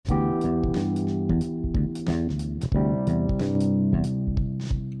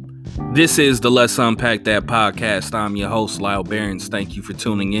This is the Let's Unpack That podcast. I'm your host, Lyle Behrens. Thank you for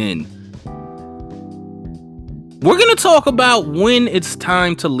tuning in. We're going to talk about when it's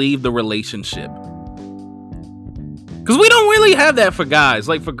time to leave the relationship. Because we don't really have that for guys.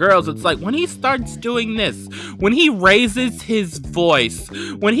 Like for girls, it's like when he starts doing this, when he raises his voice,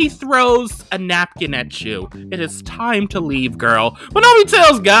 when he throws a napkin at you, it is time to leave, girl. But nobody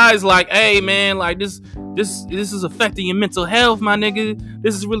tells guys like, hey man, like this is affecting your mental health, my nigga.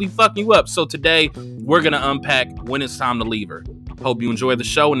 This is really fucking you up. So today, we're going to unpack when it's time to leave her. Hope you enjoy the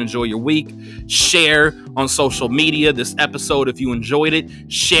show and enjoy your week. Share on social media this episode if you enjoyed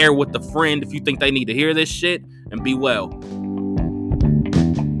it. Share with a friend if you think they need to hear this shit. And be well.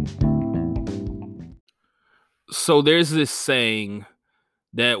 So there's this saying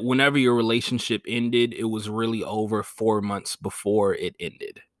that whenever your relationship ended, it was really over 4 months before it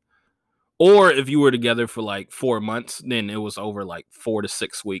ended. Or if you were together for like 4 months, then it was over like 4 to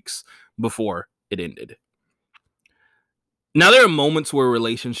 6 weeks before it ended. Now, there are moments where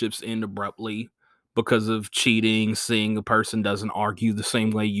relationships end abruptly because of cheating, seeing a person doesn't argue the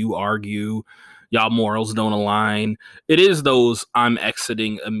same way you argue, y'all morals don't align. It is those I'm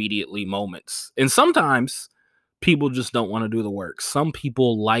exiting immediately moments. And sometimes people just don't want to do the work. Some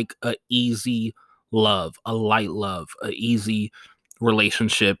people like a easy love, a light love, a easy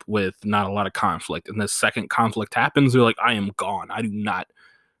relationship with not a lot of conflict. And the second conflict happens, they're like, I am gone. I do not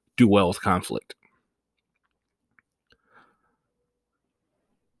do well with conflict.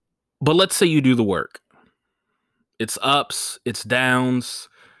 But let's say you do the work. It's ups, it's downs.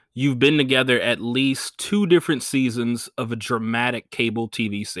 You've been together at least 2 different seasons of a dramatic cable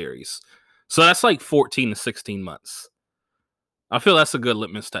TV series. So that's like 14 to 16 months. I feel that's a good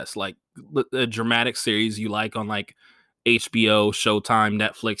litmus test. Like a dramatic series you like on like HBO, Showtime,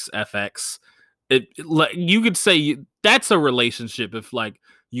 Netflix, FX. You could say that's a relationship if like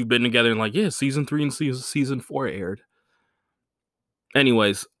you've been together and like, yeah, season 3 and season 4 aired.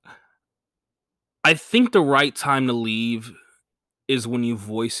 Anyways, I think the right time to leave is when you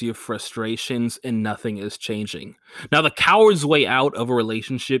voice your frustrations and nothing is changing. Now, the coward's way out of a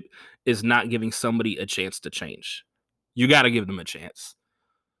relationship is not giving somebody a chance to change. You got to give them a chance.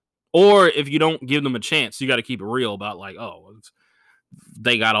 Or if you don't give them a chance, you got to keep it real about like, oh,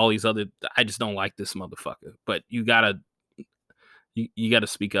 they got all these other, I just don't like this motherfucker. But you got to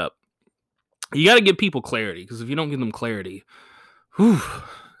speak up. You got to give people clarity, because if you don't give them clarity,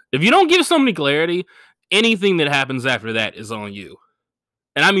 if you don't give somebody clarity, anything that happens after that is on you.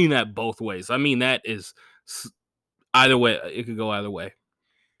 And I mean that both ways. I mean that is either way. It could go either way.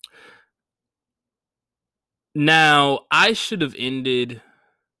 Now, I should have ended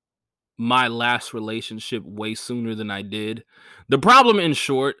my last relationship way sooner than I did. The problem, in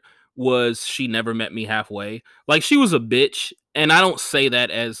short, was she never met me halfway. Like, she was a bitch. And I don't say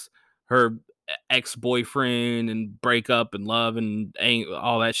that as her ex-boyfriend and breakup and love and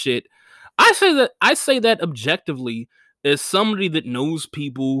all that shit. I say that objectively as somebody that knows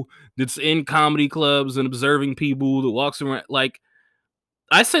people, that's in comedy clubs and observing people, that walks around. Like,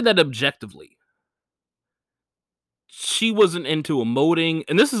 I say that objectively. She wasn't into emoting,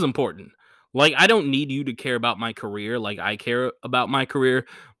 and this is important. Like, I don't need you to care about my career like I care about my career,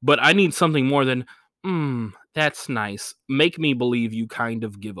 but I need something more than, that's nice. Make me believe you kind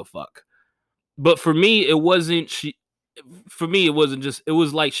of give a fuck. But for me, it wasn't just, it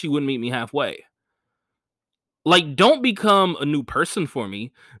was like she wouldn't meet me halfway. Like, don't become a new person for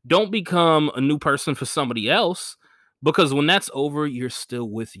me. Don't become a new person for somebody else, because when that's over, you're still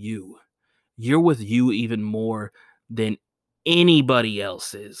with you. You're with you even more than anybody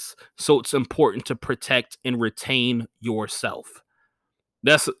else is. So it's important to protect and retain yourself.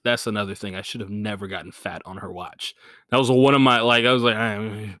 That's another thing. I should have never gotten fat on her watch. That was one of my, like, I was like,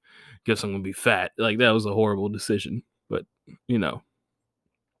 I guess I'm gonna be fat. Like, that was a horrible decision, but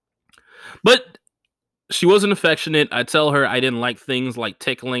But she wasn't affectionate. I tell her I didn't like things like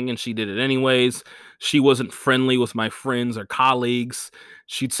tickling, and she did it anyways. She wasn't friendly with my friends or colleagues.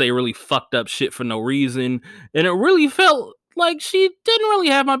 She'd say really fucked up shit for no reason. And it really felt like she didn't really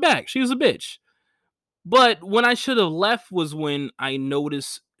have my back. She was a bitch. But when I should have left was when I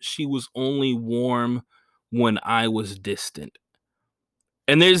noticed she was only warm when I was distant.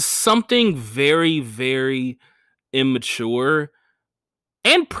 And there's something very, very immature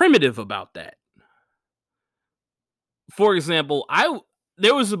and primitive about that. For example,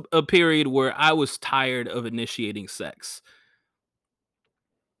 there was a period where I was tired of initiating sex.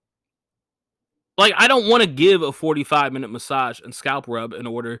 Like, I don't want to give a 45-minute massage and scalp rub in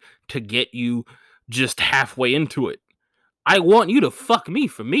order to get you just halfway into it. I want you to fuck me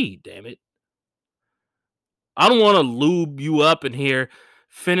for me, damn it. I don't want to lube you up in here,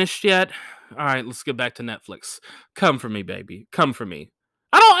 Finished yet? All right, let's get back to Netflix. Come for me, baby. Come for me.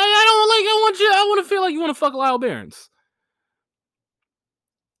 I want to feel like you want to fuck Lyle Behrens.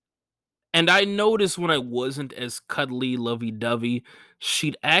 And I noticed when I wasn't as cuddly, lovey-dovey,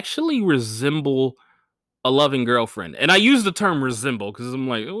 she'd actually resemble a loving girlfriend. And I use the term resemble because I'm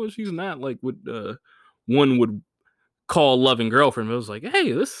like, oh, she's not like what one would call a loving girlfriend. But I was like,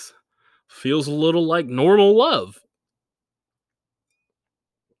 hey, this feels a little like normal love.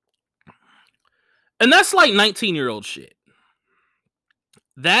 And that's like 19-year-old shit.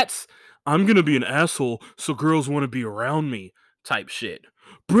 That's, I'm going to be an asshole so girls want to be around me type shit.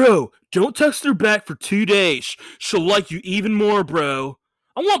 Bro, don't text her back for 2 days. She'll like you even more, bro.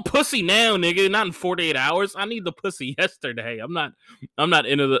 I want pussy now, nigga, not in 48 hours. I need the pussy yesterday. I'm not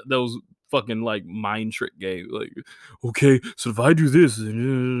into those fucking like mind trick games. Like, okay, so if I do this,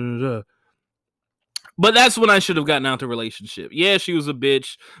 but that's when I should have gotten out the relationship. Yeah, she was a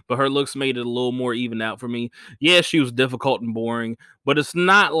bitch, but her looks made it a little more even out for me. Yeah, she was difficult and boring, but it's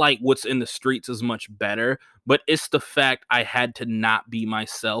not like what's in the streets is much better. But it's the fact I had to not be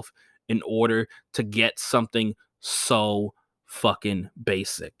myself in order to get something so fucking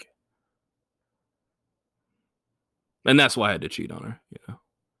basic. And that's why I had to cheat on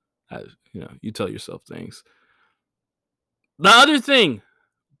her, you tell yourself things. The other thing,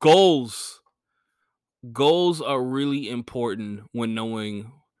 goals. Goals are really important when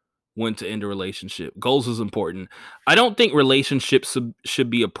knowing when to end a relationship. Goals is important. I don't think relationships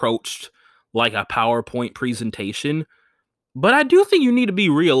should be approached like a PowerPoint presentation, but I do think you need to be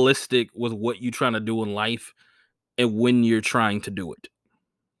realistic with what you're trying to do in life and when you're trying to do it.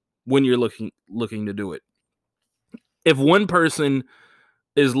 When you're looking to do it. If one person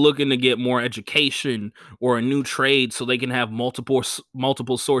is looking to get more education or a new trade so they can have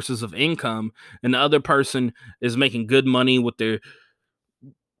multiple sources of income, and the other person is making good money with their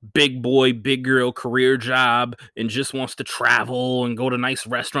big boy, big girl career job and just wants to travel and go to nice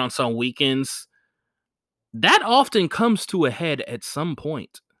restaurants on weekends, that often comes to a head at some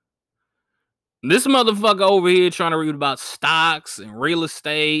point. This motherfucker over here trying to read about stocks and real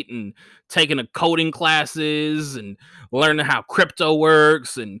estate and taking a coding classes and learning how crypto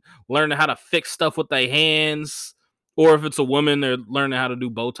works and learning how to fix stuff with their hands. Or if it's a woman, they're learning how to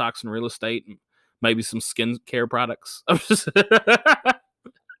do Botox and real estate and maybe some skin care products.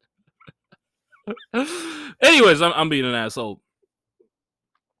 Anyways, I'm being an asshole.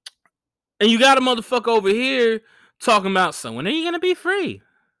 And you got a motherfucker over here talking about, so when are you going to be free?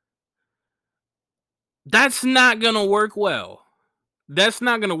 That's not going to work well. That's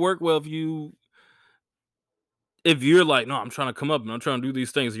not going to work well if you're like, no, I'm trying to come up and I'm trying to do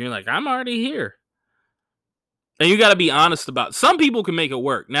these things. And you're like, I'm already here. And you got to be honest about, some people can make it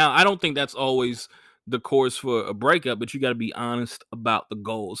work. Now, I don't think that's always the course for a breakup, but you got to be honest about the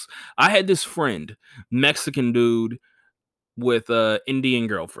goals. I had this friend, Mexican dude with an Indian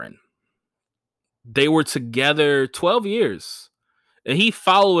girlfriend. They were together 12 years. And he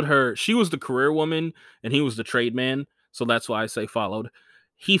followed her. She was the career woman and he was the trade man. So that's why I say followed.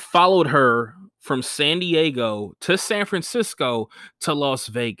 He followed her from San Diego to San Francisco to Las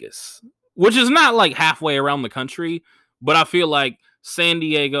Vegas, which is not like halfway around the country. But I feel like San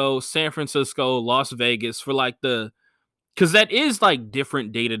Diego, San Francisco, Las Vegas for like because that is like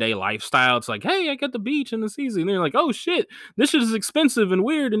different day-to-day lifestyle. It's like, hey, I got the beach and it's easy. And they're like, oh shit, this shit is expensive and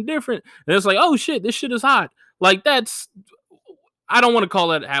weird and different. And it's like, oh shit, this shit is hot. Like I don't want to call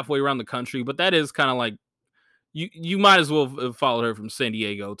that halfway around the country, but that is kind of like you might as well have followed her from San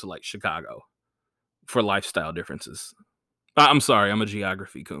Diego to like Chicago for lifestyle differences. I'm sorry, I'm a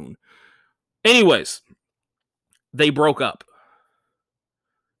geography coon. Anyways, they broke up.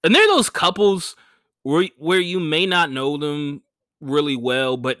 And they're those couples where you may not know them really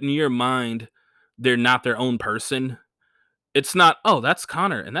well, but in your mind, they're not their own person. It's not, oh, that's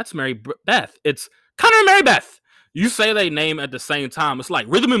Connor and that's Mary Beth. It's Connor and Mary Beth. You say they name at the same time. It's like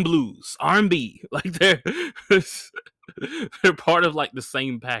rhythm and blues, R&B. Like they're part of like the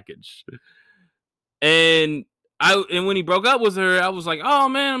same package. And when he broke up with her, I was like, oh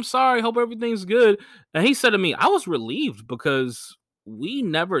man, I'm sorry. Hope everything's good. And he said to me, I was relieved because we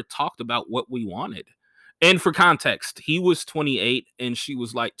never talked about what we wanted. And for context, he was 28 and she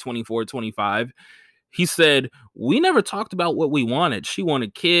was like 24, 25. He said, we never talked about what we wanted. She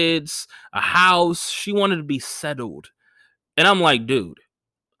wanted kids, a house. She wanted to be settled. And I'm like, dude,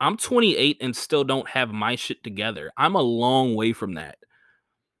 I'm 28 and still don't have my shit together. I'm a long way from that.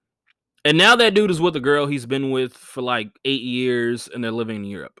 And now that dude is with a girl he's been with for like 8 years and they're living in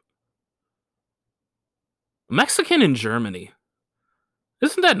Europe. Mexican in Germany.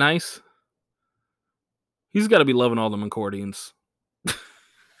 Isn't that nice? He's got to be loving all them accordions.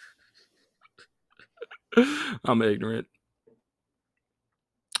 I'm ignorant.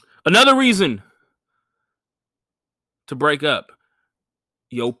 Another reason to break up,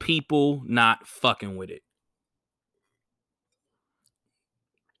 yo people not fucking with it.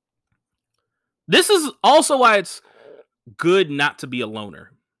 This is also why it's good not to be a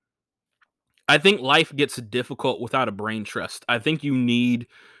loner. I think life gets difficult without a brain trust. I think you need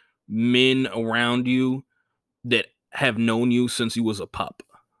men around you that have known you since you was a pup.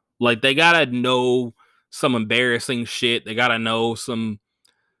 Like they gotta know some embarrassing shit. They gotta know some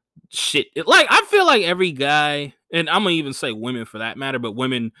shit. Like I feel like every guy, and I'm gonna even say women for that matter, but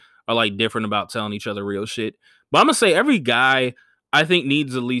women are like different about telling each other real shit. But I'm gonna say every guy I think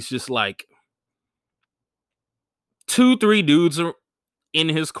needs at least just like 2, 3 dudes in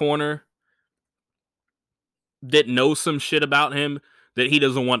his corner that know some shit about him that he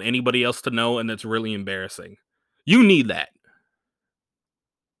doesn't want anybody else to know, and that's really embarrassing. You need that.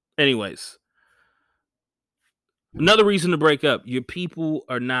 Anyways, another reason to break up, your people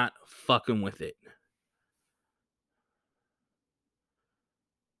are not fucking with it.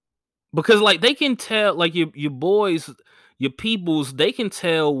 Because like they can tell, like your boys, your peoples, they can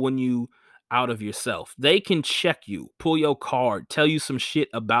tell when you out of yourself. They can check you, pull your card, tell you some shit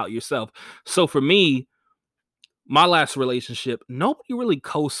about yourself. So for me, my last relationship, nobody really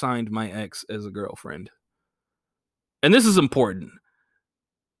co-signed my ex as a girlfriend. And this is important.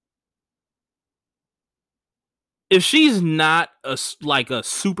 If she's not like a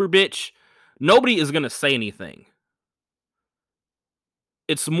super bitch, nobody is going to say anything.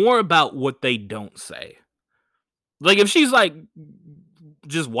 It's more about what they don't say. Like if she's like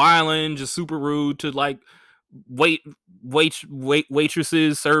just wilding, just super rude to like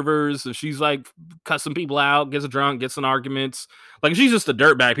waitresses, servers, if she's like cussing people out, gets drunk, gets in arguments, like if she's just a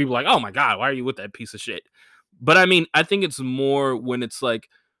dirtbag, people are like, oh my god, why are you with that piece of shit? But I mean, I think it's more when it's like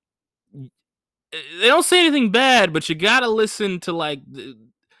they don't say anything bad, but you gotta listen to like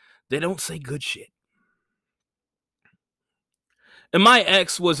they don't say good shit. And my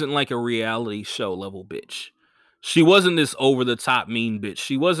ex wasn't like a reality show level bitch. She wasn't this over the top mean bitch.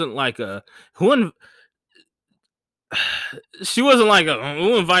 She wasn't like a who. She wasn't like a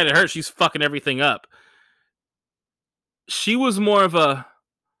who invited her. She's fucking everything up. She was more of a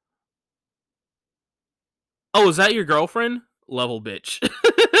oh, is that your girlfriend? Level bitch.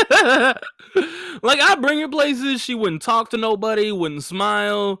 Like I bring her places. She wouldn't talk to nobody. Wouldn't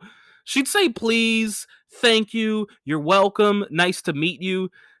smile. She'd say please, thank you, you're welcome, nice to meet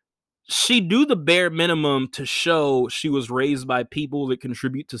you. She'd do the bare minimum to show she was raised by people that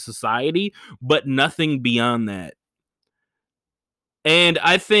contribute to society, but nothing beyond that. And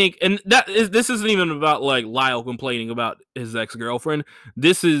I think, and this isn't even about like Lyle complaining about his ex girlfriend.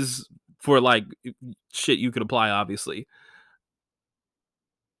 This is for like shit you could apply, obviously.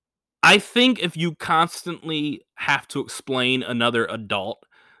 I think if you constantly have to explain another adult,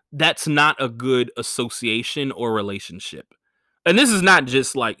 that's not a good association or relationship. And this is not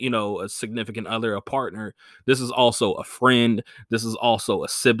just like, you know, a significant other, a partner. This is also a friend. This is also a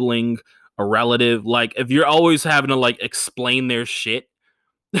sibling, a relative. Like, if you're always having to like explain their shit,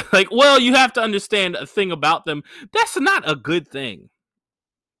 like, well, you have to understand a thing about them. That's not a good thing.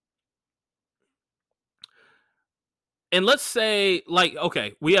 And let's say, like,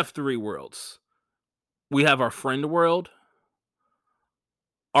 okay, we have 3 worlds. We have our friend world,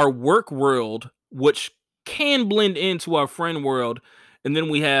 our work world, which can blend into our friend world, and then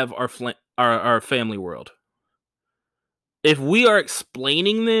we have our family world. If we are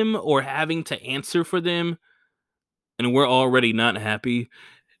explaining them or having to answer for them, and we're already not happy,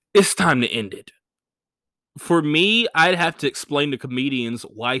 it's time to end it. For me, I'd have to explain to comedians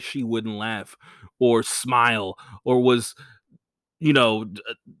why she wouldn't laugh or smile or was, you know,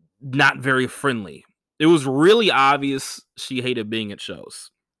 not very friendly. It was really obvious she hated being at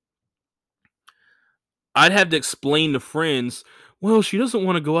shows. I'd have to explain to friends, well, she doesn't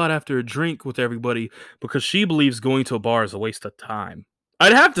want to go out after a drink with everybody because she believes going to a bar is a waste of time.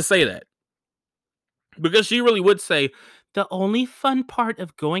 I'd have to say that because she really would say, the only fun part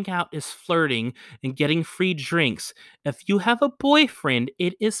of going out is flirting and getting free drinks. If you have a boyfriend,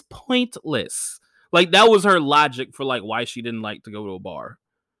 it is pointless. Like that was her logic for like why she didn't like to go to a bar.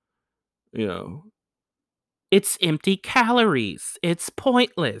 You know, it's empty calories. It's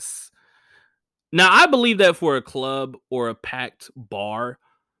pointless. Now, I believe that for a club or a packed bar,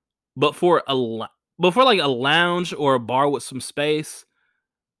 but for like a lounge or a bar with some space,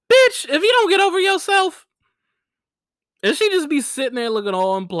 bitch, if you don't get over yourself, and she just be sitting there looking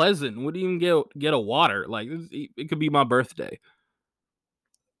all unpleasant, would even get a water? Like it could be my birthday.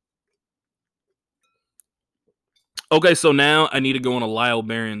 Okay, so now I need to go on a Lyle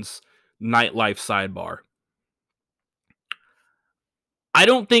Barron's nightlife sidebar. I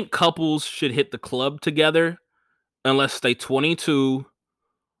don't think couples should hit the club together unless they 22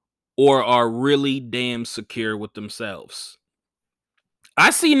 or are really damn secure with themselves.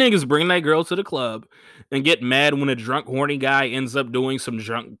 I see niggas bring that girl to the club and get mad when a drunk, horny guy ends up doing some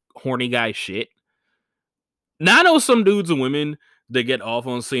drunk, horny guy shit. Now, I know some dudes and women that get off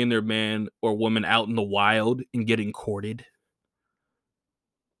on seeing their man or woman out in the wild and getting courted.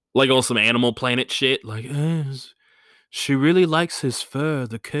 Like on some Animal Planet shit. Like, she really likes his fur,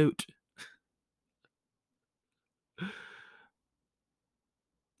 the coat.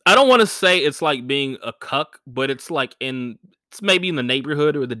 I don't want to say it's like being a cuck, but it's maybe in the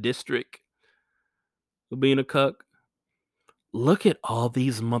neighborhood or the district of being a cuck. Look at all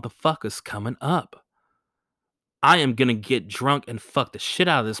these motherfuckers coming up. I am gonna get drunk and fuck the shit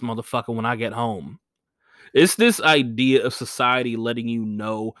out of this motherfucker when I get home. It's this idea of society letting you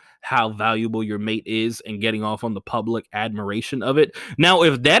know how valuable your mate is and getting off on the public admiration of it. Now,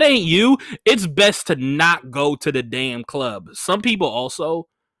 if that ain't you, it's best to not go to the damn club. Some people also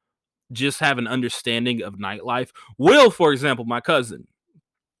just have an understanding of nightlife. Will, for example, my cousin,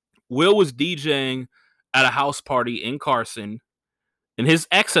 Will was DJing at a house party in Carson, and his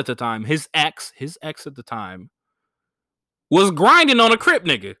ex at the time, was grinding on a Crip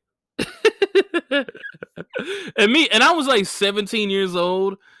nigga. and I was like 17 years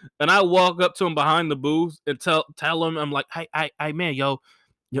old, and I walk up to him behind the booth and tell him, I'm like, hey man, yo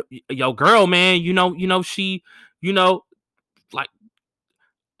girl, man, she, like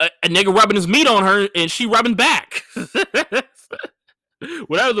a nigga rubbing his meat on her and she rubbing back.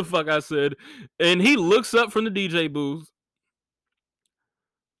 Whatever the fuck I said. And he looks up from the DJ booth,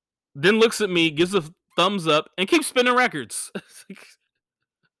 then looks at me, gives a thumbs up, and keeps spinning records.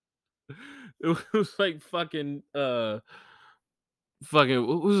 It was like fucking what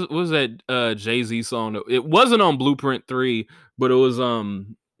was that Jay-Z song? It wasn't on Blueprint 3, but it was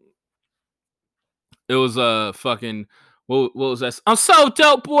fucking what was that? I'm so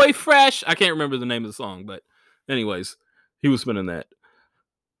dope, boy, fresh. I can't remember the name of the song, but anyways, he was spinning that.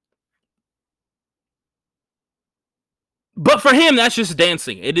 But for him, that's just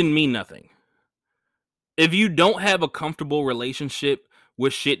dancing. It didn't mean nothing. If you don't have a comfortable relationship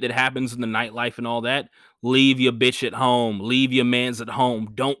with shit that happens in the nightlife and all that, leave your bitch at home. Leave your mans at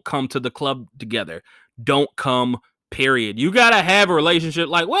home. Don't come to the club together. Don't come, period. You gotta have a relationship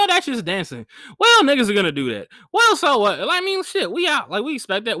like, well, that's just dancing. Well, niggas are gonna do that. Well, so what? I mean, shit, we out. Like, we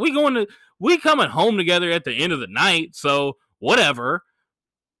expect that. We coming home together at the end of the night, so whatever.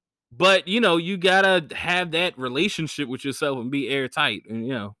 But, you gotta have that relationship with yourself and be airtight.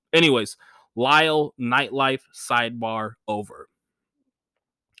 And, anyways, Lyle, nightlife, sidebar, over.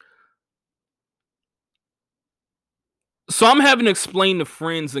 So I'm having to explain to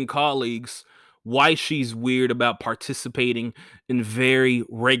friends and colleagues why she's weird about participating in very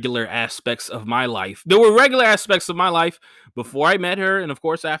regular aspects of my life. There were regular aspects of my life before I met her, and of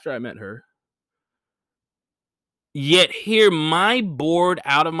course after I met her. Yet here my bored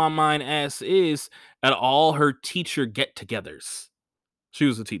out of my mind ass is at all her teacher get-togethers. She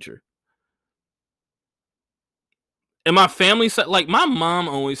was a teacher. And my family side, like my mom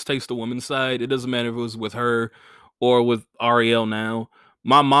always takes the woman's side. It doesn't matter if it was with her or with Ariel now.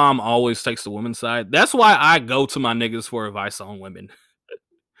 My mom always takes the woman's side. That's why I go to my niggas for advice on women.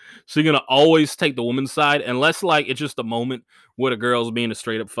 She's gonna always take the woman's side, unless like it's just a moment where the girl's being a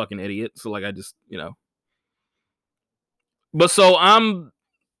straight up fucking idiot. So like I just, But so I'm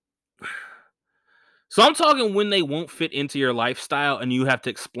talking when they won't fit into your lifestyle and you have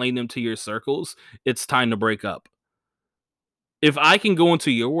to explain them to your circles, it's time to break up. If I can go into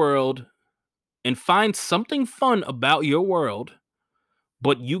your world and find something fun about your world,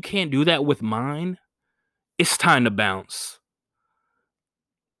 but you can't do that with mine, it's time to bounce.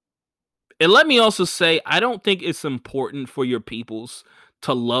 And let me also say, I don't think it's important for your peoples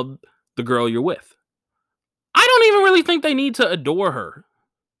to love the girl you're with. I don't even really think they need to adore her.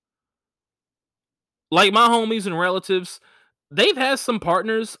 Like my homies and relatives, they've had some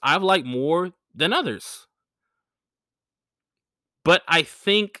partners I've liked more than others. But I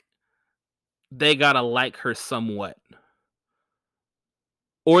think they gotta like her somewhat.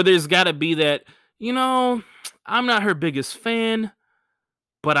 Or there's gotta be that, I'm not her biggest fan,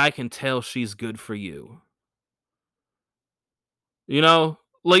 but I can tell she's good for you.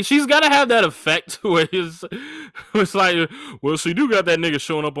 Like she's gotta have that effect where it's like, well, she do got that nigga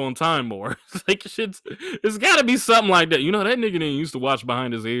showing up on time more. It's like it's gotta be something like that. That nigga didn't used to watch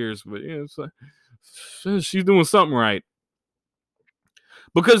behind his ears, but it's like she's doing something right.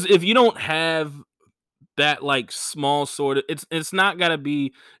 Because if you don't have that like small sort of it's not gotta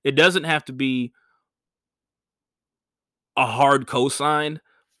be it doesn't have to be a hard cosign,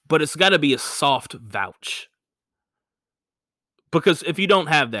 but it's gotta be a soft vouch. Because if you don't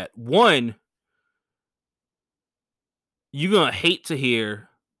have that, one, you're gonna hate to hear.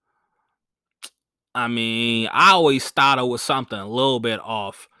 I mean, I always thought it was something a little bit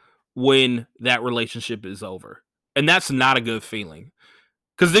off when that relationship is over. And that's not a good feeling.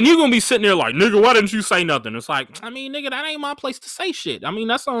 Cause then you're gonna be sitting there like, nigga, why didn't you say nothing? It's like, I mean, nigga, that ain't my place to say shit. I mean,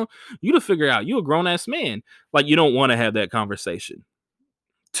 that's on you to figure out. You a grown ass man. Like, you don't want to have that conversation.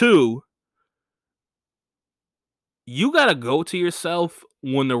 Two, you gotta go to yourself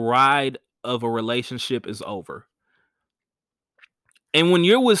when the ride of a relationship is over. And when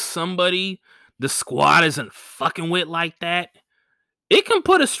you're with somebody the squad isn't fucking with like that, it can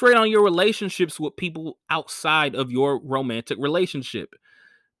put a strain on your relationships with people outside of your romantic relationship.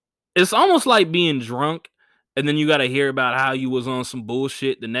 It's almost like being drunk and then you got to hear about how you was on some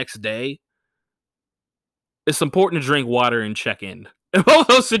bullshit the next day. It's important to drink water and check in. In both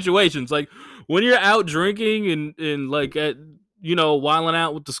those situations, like when you're out drinking and like at wilding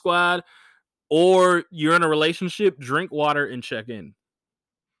out with the squad, or you're in a relationship, drink water and check in.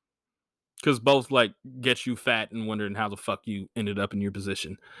 Because both like get you fat and wondering how the fuck you ended up in your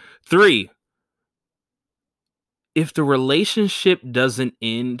position. 3, if the relationship doesn't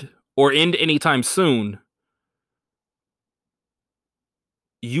end or end anytime soon,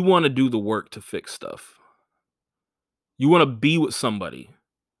 you want to do the work to fix stuff. You want to be with somebody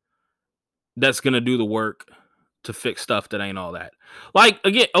that's going to do the work to fix stuff that ain't all that. Like,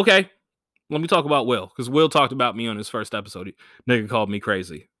 again, okay, let me talk about Will, because Will talked about me on his first episode. Nigga called me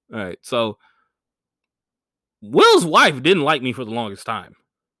crazy. All right, so Will's wife didn't like me for the longest time.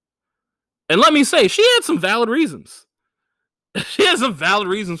 And let me say, she had some valid reasons. She had some valid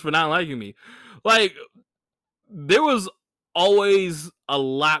reasons for not liking me. Like, there was always a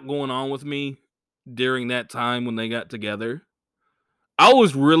lot going on with me during that time when they got together. I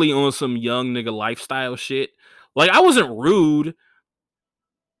was really on some young nigga lifestyle shit. Like, I wasn't rude,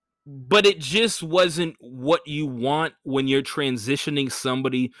 but it just wasn't what you want when you're transitioning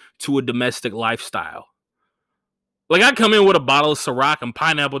somebody to a domestic lifestyle. Like, I come in with a bottle of Ciroc and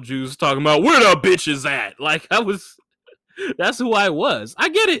pineapple juice talking about where the bitches at. Like, that's who I was. I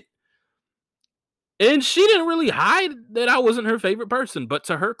get it. And she didn't really hide that I wasn't her favorite person. But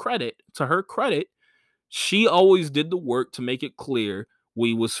to her credit, she always did the work to make it clear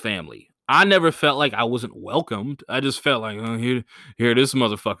we was family. I never felt like I wasn't welcomed. I just felt like, oh, here this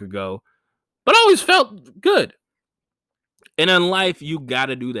motherfucker go. But I always felt good. And in life, you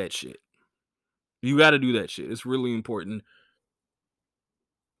gotta do that shit. You gotta do that shit. It's really important.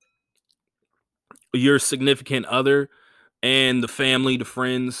 Your significant other and the family, the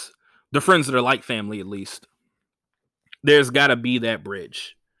friends that are like family at least. There's gotta be that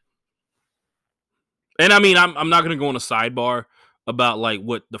bridge. And I mean, I'm not gonna go on a sidebar about like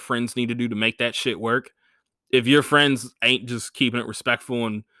what the friends need to do to make that shit work. If your friends ain't just keeping it respectful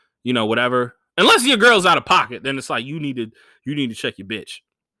and whatever, unless your girl's out of pocket, then it's like you need to check your bitch.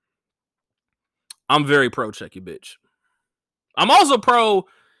 I'm very pro check your bitch. I'm also pro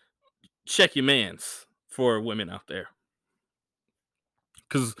check your mans for women out there,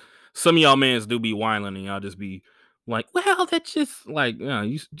 because some of y'all mans do be whining and y'all just be like, well, that's just like,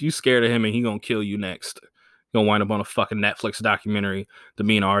 you scared of him and he gonna kill you next. Gonna wind up on a fucking Netflix documentary that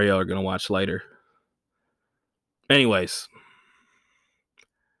me and Ariel are gonna watch later. Anyways,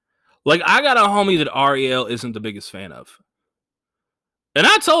 like, I got a homie that Ariel isn't the biggest fan of. And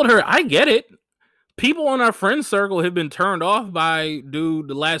I told her, I get it. People in our friend circle have been turned off by dude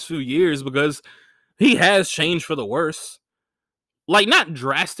the last few years because he has changed for the worse. Like, not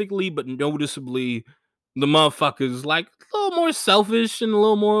drastically, but noticeably, the motherfucker's like a little more selfish and a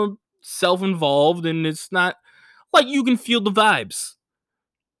little more self-involved, and it's not like you can feel the vibes.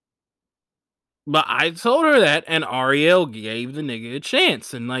 But I told her that, and Ariel gave the nigga a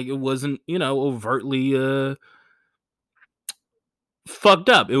chance, and like it wasn't, overtly fucked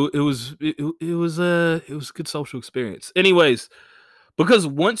up. It was a good social experience. Anyways, because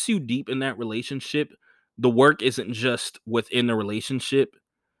once you deep in that relationship, the work isn't just within the relationship.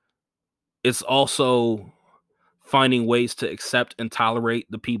 It's also finding ways to accept and tolerate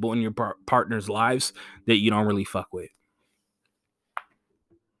the people in your partner's lives that you don't really fuck with.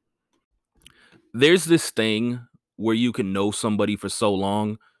 There's this thing where you can know somebody for so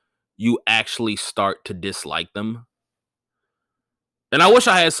long, you actually start to dislike them. And I wish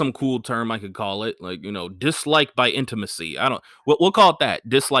I had some cool term I could call it, like, dislike by intimacy. We'll call it that,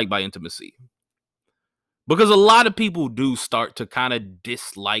 dislike by intimacy. Because a lot of people do start to kind of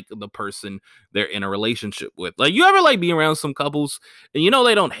dislike the person they're in a relationship with. Like, you ever like be around some couples and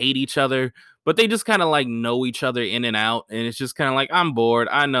they don't hate each other, but they just kind of like know each other in and out, and it's just kind of like, I'm bored,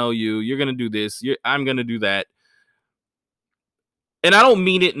 I know you're gonna do this, I'm gonna do that. And I don't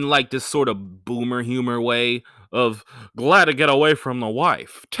mean it in like this sort of boomer humor way of glad to get away from the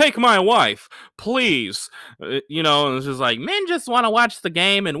wife. Take my wife, please. And it's just like men just want to watch the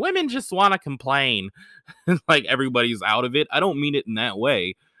game and women just want to complain. Like everybody's out of it. I don't mean it in that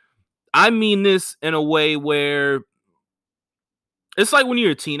way. I mean this in a way where it's like when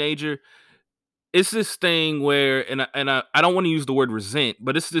you're a teenager, it's this thing where, I don't want to use the word resent,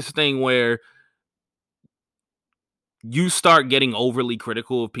 but it's this thing where you start getting overly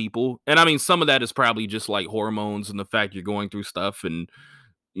critical of people. And I mean, some of that is probably just like hormones and the fact you're going through stuff and,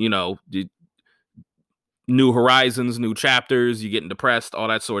 the new horizons, new chapters, you getting depressed, all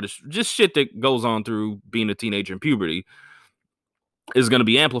that sort of just shit that goes on through being a teenager in puberty is going to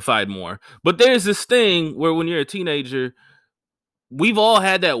be amplified more. But there's this thing where when you're a teenager, we've all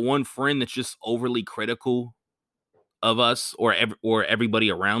had that one friend that's just overly critical of us or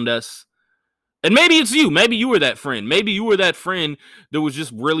everybody around us. And maybe it's you. Maybe you were that friend. Maybe you were that friend that was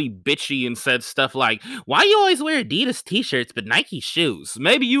just really bitchy and said stuff like, why you always wear Adidas t-shirts but Nike shoes?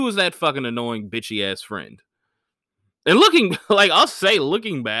 Maybe you was that fucking annoying bitchy ass friend. And looking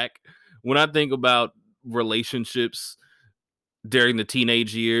back, when I think about relationships during the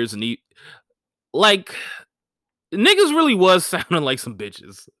teenage years, and niggas really was sounding like some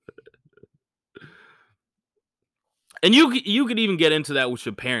bitches. And you could even get into that with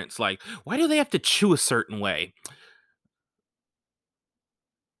your parents. Like, why do they have to chew a certain way?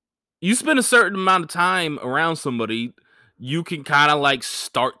 You spend a certain amount of time around somebody, you can kind of like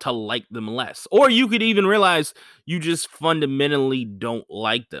start to like them less. Or you could even realize you just fundamentally don't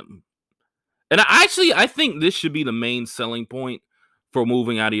like them. And I think this should be the main selling point for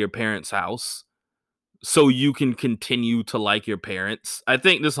moving out of your parents' house, so you can continue to like your parents. I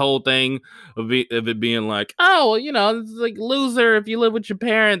think this whole thing of it being like, oh, it's like loser if you live with your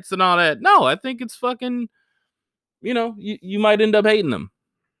parents and all that. No, I think it's fucking, you might end up hating them.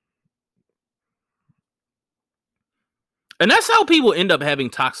 And that's how people end up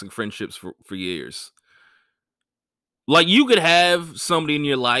having toxic friendships for years. Like, you could have somebody in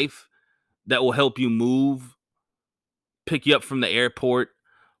your life that will help you move, pick you up from the airport,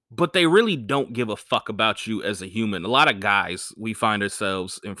 but they really don't give a fuck about you as a human. A lot of guys, we find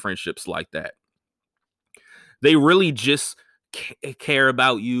ourselves in friendships like that. They really just care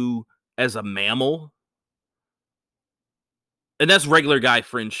about you as a mammal. And that's regular guy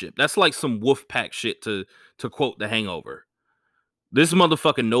friendship. That's like some wolf pack shit, to quote The Hangover. This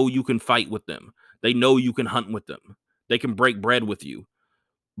motherfucker know you can fight with them. They know you can hunt with them. They can break bread with you.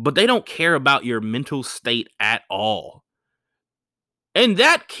 But they don't care about your mental state at all. And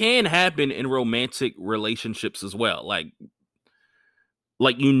that can happen in romantic relationships as well. Like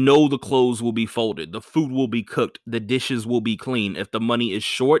the clothes will be folded, the food will be cooked, the dishes will be clean. If the money is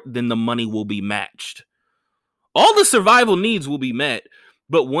short, then the money will be matched. All the survival needs will be met.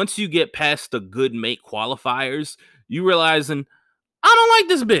 But once you get past the good mate qualifiers, you realizing, I don't like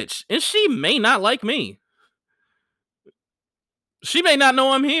this bitch, and she may not like me. She may not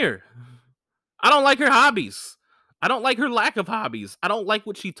know I'm here. I don't like her hobbies. I don't like her lack of hobbies. I don't like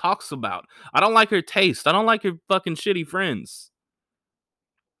what she talks about. I don't like her taste. I don't like her fucking shitty friends.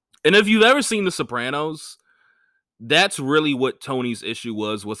 And if you've ever seen The Sopranos, that's really what Tony's issue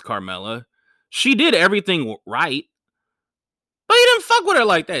was with Carmela. She did everything right, but he didn't fuck with her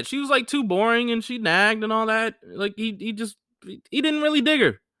like that. She was like too boring and she nagged and all that. Like he didn't really dig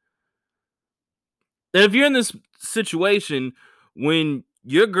her. And if you're in this situation when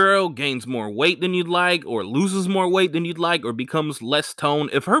your girl gains more weight than you'd like, or loses more weight than you'd like, or becomes less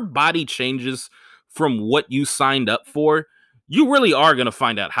toned, if her body changes from what you signed up for, you really are going to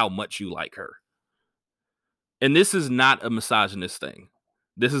find out how much you like her. And this is not a misogynist thing.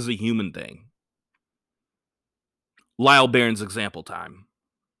 This is a human thing. Lyle Barron's example time.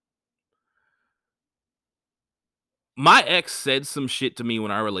 My ex said some shit to me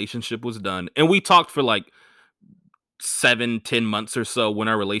when our relationship was done. And we talked for like 7-10 months or so when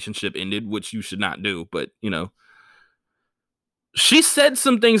our relationship ended, which you should not do. But, she said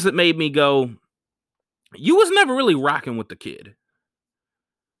some things that made me go, you was never really rocking with the kid.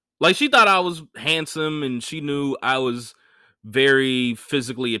 Like, she thought I was handsome and she knew I was very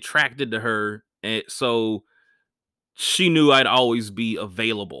physically attracted to her. And so she knew I'd always be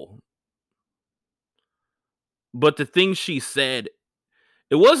available. But the things she said,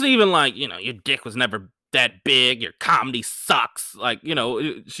 it wasn't even like, your dick was never that big, your comedy sucks. Like,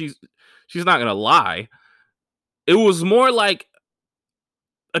 she's not going to lie. It was more like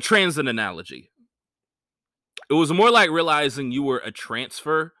a transit analogy. It was more like realizing you were a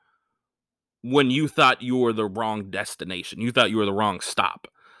transfer when you thought you were the wrong destination. You thought you were the wrong stop.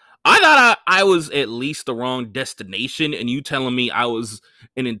 I thought I was at least the wrong destination, and you telling me I was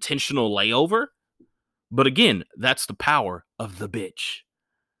an intentional layover. But again, that's the power of the bitch.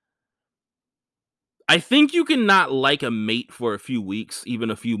 I think you can not like a mate for a few weeks, even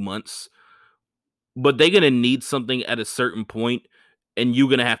a few months, but they're going to need something at a certain point, and you're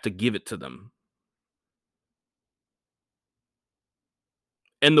going to have to give it to them.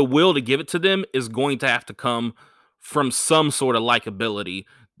 And the will to give it to them is going to have to come from some sort of likability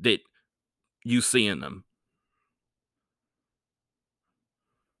that you see in them.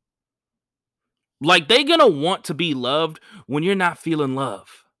 Like, they're going to want to be loved when you're not feeling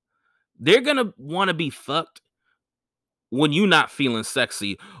love. They're going to want to be fucked when you're not feeling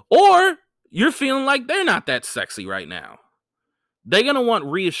sexy, or you're feeling like they're not that sexy right now. They're going to want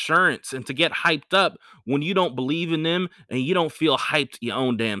reassurance and to get hyped up when you don't believe in them and you don't feel hyped your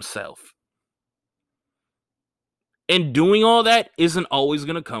own damn self. And doing all that isn't always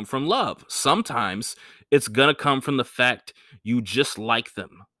going to come from love. Sometimes it's going to come from the fact you just like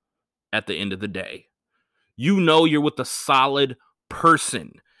them at the end of the day. You know you're with a solid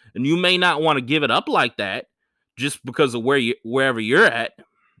person, and you may not want to give it up like that just because of wherever you're at,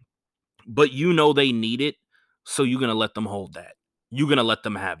 but you know they need it, so you're going to let them hold that. You're going to let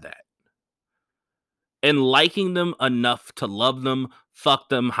them have that. And liking them enough to love them, fuck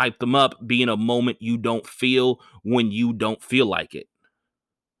them, hype them up, be in a moment you don't feel when you don't feel like it.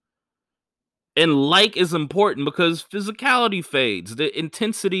 And like is important because physicality fades. The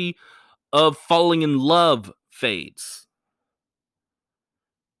intensity of falling in love fades.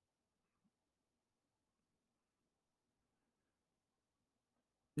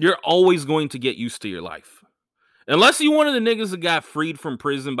 You're always going to get used to your life. Unless you one of the niggas that got freed from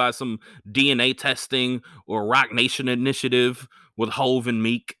prison by some DNA testing or Rock Nation initiative with Hove and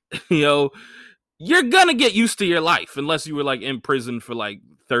Meek, you're gonna get used to your life unless you were like in prison for like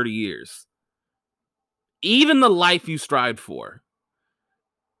 30 years. Even the life you strived for.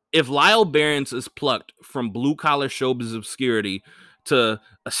 If Lyle Behrens is plucked from blue collar showbiz obscurity to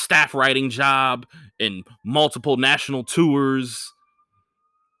a staff writing job and multiple national tours,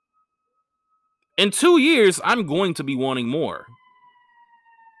 in 2 years, I'm going to be wanting more.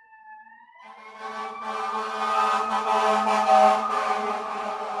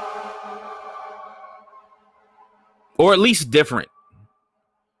 Or at least different.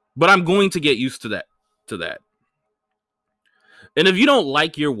 But I'm going to get used to that. And if you don't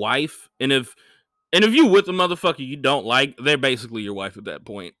like your wife, and if you with a motherfucker you don't like, they're basically your wife at that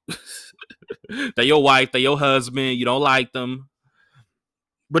point. They're your wife, they're your husband, you don't like them.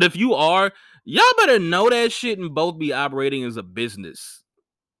 But if you are, y'all better know that shit and both be operating as a business.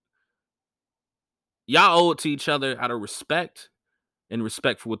 Y'all owe it to each other out of respect and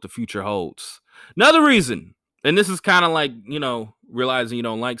respect for what the future holds. Another reason, and this is kind of like, realizing you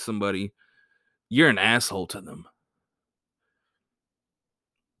don't like somebody, you're an asshole to them.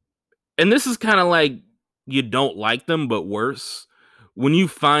 And this is kind of like you don't like them, but worse, when you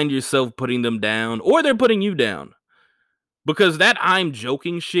find yourself putting them down or they're putting you down. Because that I'm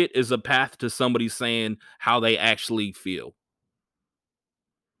joking shit is a path to somebody saying how they actually feel.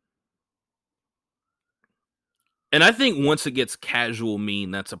 And I think once it gets casual mean,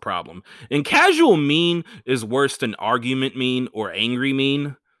 that's a problem. And casual mean is worse than argument mean or angry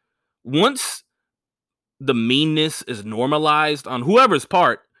mean. Once the meanness is normalized on whoever's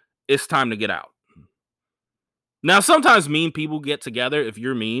part, it's time to get out. Now, sometimes mean people get together if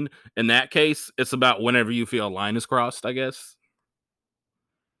you're mean. In that case, it's about whenever you feel a line is crossed, I guess.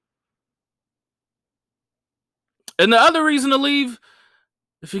 And the other reason to leave,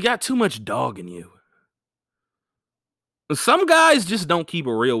 if you got too much dog in you. Some guys just don't keep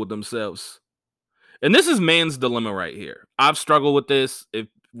it real with themselves. And this is man's dilemma right here. I've struggled with this. If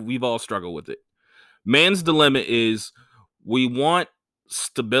we've all struggled with it. Man's dilemma is we want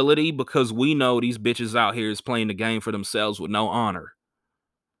stability because we know these bitches out here is playing the game for themselves with no honor.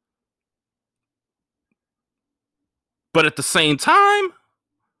 But at the same time,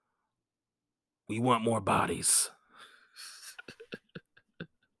 we want more bodies.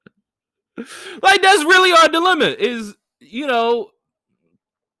 Like, that's really our dilemma is,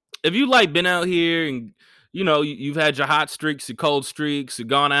 if you like been out here and, you've had your hot streaks, your cold streaks, you've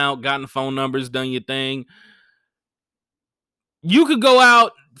gone out, gotten phone numbers, done your thing. You could go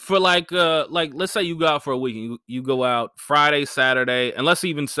out for like let's say you go out for a week. You go out Friday, Saturday, and let's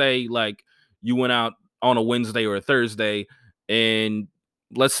even say like you went out on a Wednesday or a Thursday, and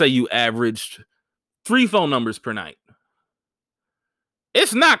let's say you averaged 3 phone numbers per night.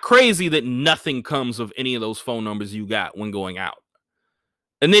 It's not crazy that nothing comes of any of those phone numbers you got when going out.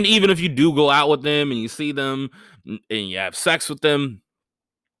 And then even if you do go out with them and you see them and you have sex with them,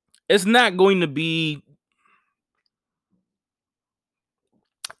 it's not going to be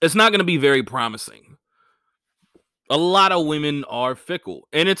very promising. A lot of women are fickle.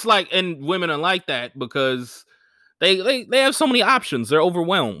 And it's like, and women are like that because they have so many options. They're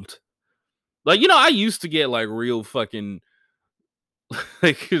overwhelmed. Like, I used to get like real fucking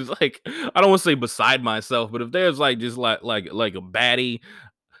like I don't want to say beside myself, but if there's like just like a baddie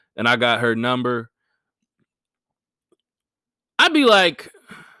and I got her number, I'd be like,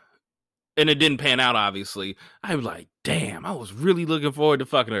 and it didn't pan out, obviously. I'd be like, damn, I was really looking forward to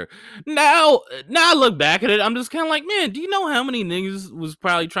fucking her. Now I look back at it, I'm just kind of like, man, do you know how many niggas was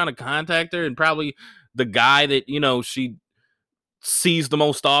probably trying to contact her, and probably the guy that she sees the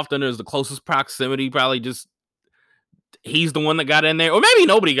most often is the closest proximity, probably just he's the one that got in there, or maybe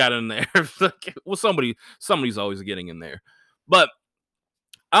nobody got in there. Well, somebody's always getting in there, but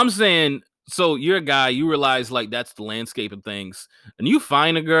I'm saying, so you're a guy, you realize like that's the landscape of things, and you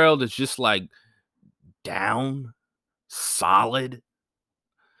find a girl that's just like down, solid.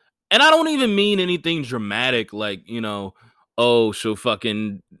 And I don't even mean anything dramatic, like, oh, she'll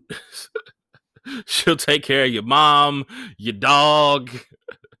take care of your mom, your dog.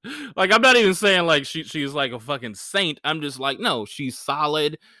 Like, I'm not even saying like she's like a fucking saint. I'm just like, no, she's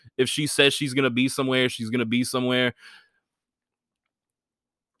solid. If she says she's gonna be somewhere, she's gonna be somewhere.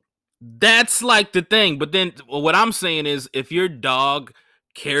 That's like the thing. But then what I'm saying is, if your dog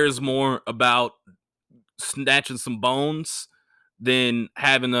cares more about snatching some bones than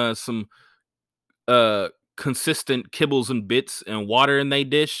having some consistent kibbles and bits and water in they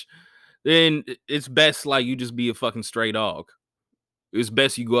dish, then it's best like you just be a fucking stray dog. It's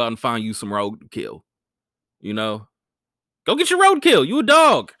best you go out and find you some roadkill. Go get your roadkill. You a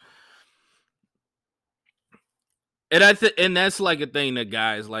dog. And and that's like a thing that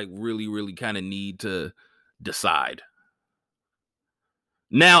guys like really, really kind of need to decide.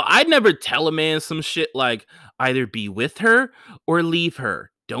 Now, I'd never tell a man some shit like either be with her or leave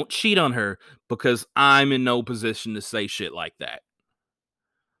her. Don't cheat on her, because I'm in no position to say shit like that.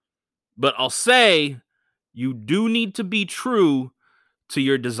 But I'll say you do need to be true to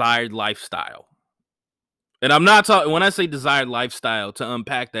your desired lifestyle. And I'm not talking, when I say desired lifestyle, to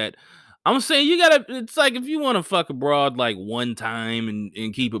unpack that, I'm saying it's like if you want to fuck abroad like one time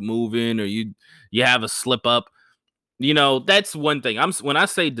and keep it moving, or you have a slip up, that's one thing. When I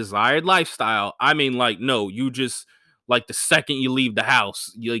say desired lifestyle, I mean like, no, you just like the second you leave the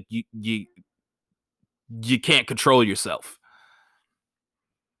house, you can't control yourself.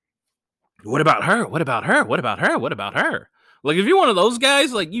 What about her? What about her? What about her? What about her? Like, if you're one of those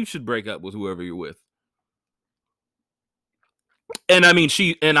guys, like, you should break up with whoever you're with. And I mean,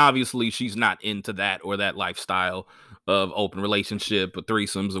 obviously she's not into that or that lifestyle of open relationship or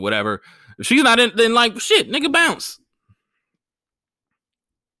threesomes or whatever. If she's not in, then like, shit, nigga, bounce.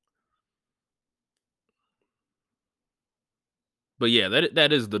 But yeah,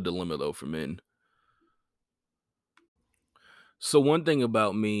 that is the dilemma though for men. So one thing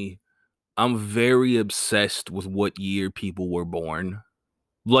about me, I'm very obsessed with what year people were born.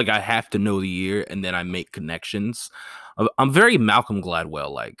 Like, I have to know the year and then I make connections. I'm very Malcolm Gladwell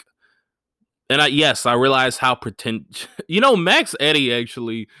like. And I realize how pretend. Max Eddie,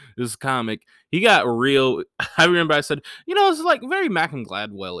 actually, this comic, he got real. I remember I said, it's like very Malcolm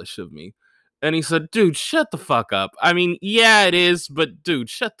Gladwell-ish of me. And he said, dude, shut the fuck up. I mean, yeah, it is, but dude,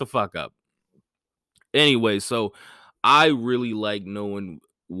 shut the fuck up. Anyway, so I really like knowing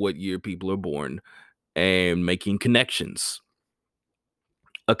what year people are born and making connections.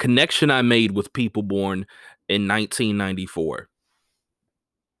 A connection I made with people born in 1994.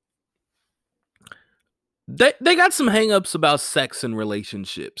 They got some hangups about sex and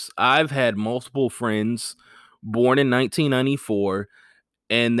relationships. I've had multiple friends born in 1994,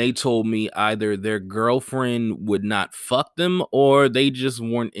 and they told me either their girlfriend would not fuck them or they just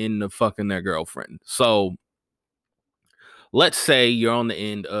weren't into fucking their girlfriend. So let's say you're on the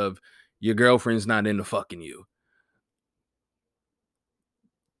end of your girlfriend's not into fucking you.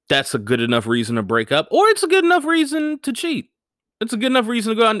 That's a good enough reason to break up, or it's a good enough reason to cheat. It's a good enough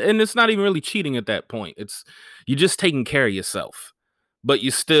reason to go out, and it's not even really cheating at that point. It's you just taking care of yourself. But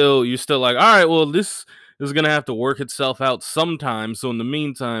you're still like, all right, well, this is gonna have to work itself out sometime. So in the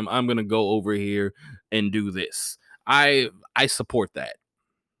meantime, I'm gonna go over here and do this. I support that.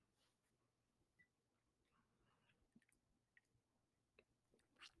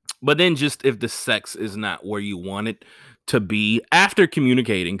 But then just if the sex is not where you want it, to be after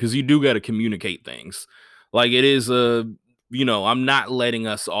communicating, because you do got to communicate things. Like, it is I'm not letting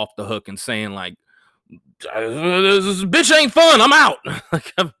us off the hook and saying like, this bitch ain't fun, I'm out.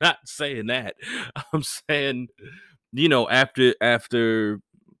 Like, I'm not saying that. I'm saying, after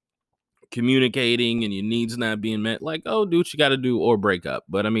communicating and your needs not being met, like, oh, do what you got to do or break up.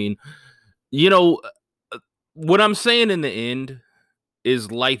 But I mean, you know, what I'm saying in the end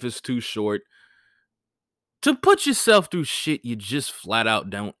is life is too short to put yourself through shit you just flat out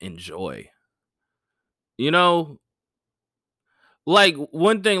don't enjoy. You know, like,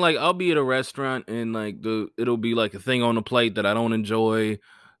 one thing, like, I'll be at a restaurant and like it'll be like a thing on the plate that I don't enjoy.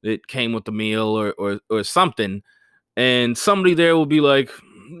 It came with the meal or something, and somebody there will be like,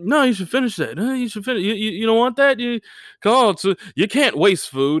 "No, you should finish that. You should finish. You don't want that. You come on, so you can't waste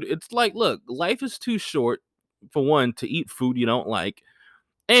food." It's like, look, life is too short for one to eat food you don't like,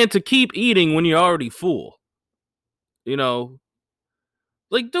 and to keep eating when you're already full. You know,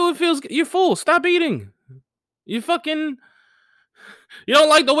 like, dude, it feels you're full. Stop eating. You fucking you don't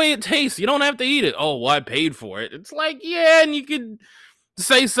like the way it tastes. You don't have to eat it. Oh, well, I paid for it. It's like, yeah, and you could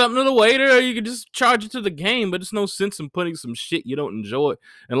say something to the waiter, or you could just charge it to the game, but it's no sense in putting some shit you don't enjoy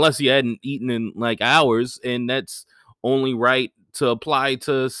unless you hadn't eaten in like hours, and that's only right to apply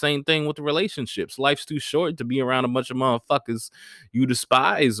to same thing with the relationships. Life's too short to be around a bunch of motherfuckers you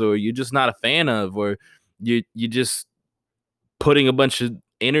despise or you're just not a fan of, or you just putting a bunch of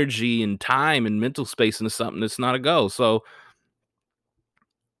energy and time and mental space into something that's not a go. So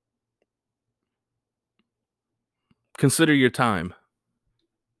consider your time.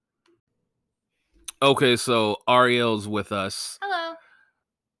 Okay, so Ariel's with us. Hello.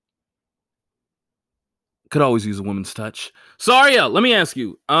 Could always use a woman's touch. So Ariel, let me ask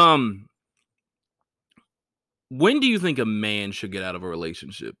you, when do you think a man should get out of a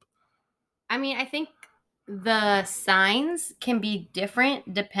relationship? I mean, I think the signs can be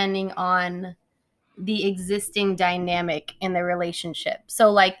different depending on the existing dynamic in the relationship.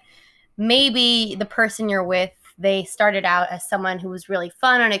 So, like, maybe the person you're with, they started out as someone who was really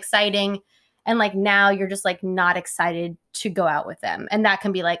fun and exciting, and like now you're just like not excited to go out with them, and that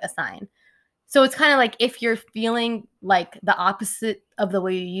can be like a sign. So it's kind of like if you're feeling like the opposite of the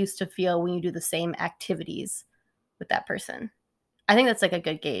way you used to feel when you do the same activities with that person. I think that's like a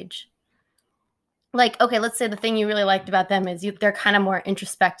good gauge. Like, okay, let's say the thing you really liked about them is they're kind of more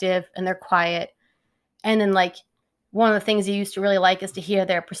introspective and they're quiet. And then, like, one of the things you used to really like is to hear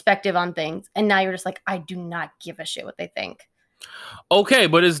their perspective on things. And now you're just like, I do not give a shit what they think. Okay,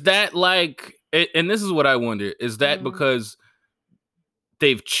 but is that like, and this is what I wonder, is that because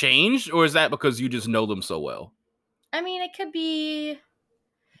they've changed, or is that because you just know them so well? I mean, it could be.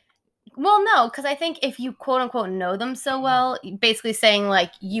 Well, no, because I think if you quote unquote know them so well, basically saying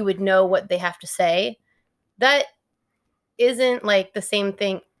like you would know what they have to say, that isn't like the same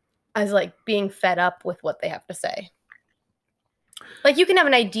thing as like being fed up with what they have to say. Like, you can have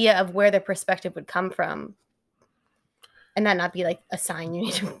an idea of where their perspective would come from, and that not be like a sign you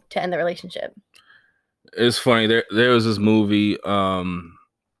need to end the relationship. It's funny. There was this movie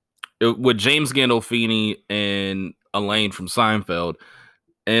with James Gandolfini and Elaine from Seinfeld,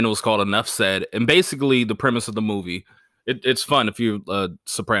 and it was called Enough Said. And basically, the premise of the movie, it's fun if you're a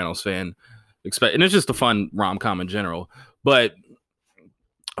Sopranos fan, and it's just a fun rom-com in general. But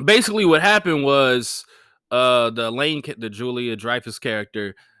basically, what happened was the Julia Dreyfus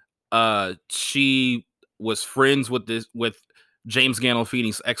character, she was friends with James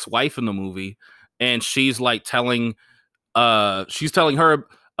Gandolfini's ex-wife in the movie, and she's telling her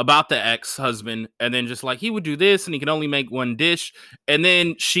about the ex-husband, and then just like, he would do this and he can only make one dish, and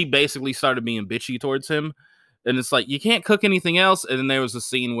then she basically started being bitchy towards him, and it's like, you can't cook anything else. And then there was a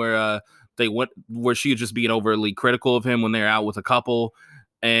scene where she was just being overly critical of him when they're out with a couple,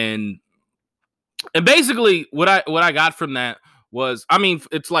 and basically what I got from that was, I mean,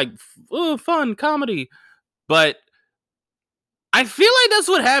 it's like fun comedy, but I feel like that's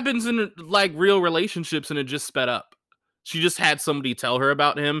what happens in like real relationships, and it just sped up. She just had somebody tell her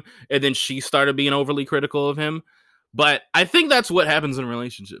about him, and then she started being overly critical of him. But I think that's what happens in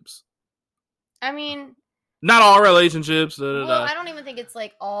relationships. I mean, not all relationships. Well, I don't even think it's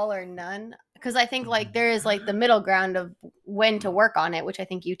like all or none, because I think like there is like the middle ground of when to work on it, which I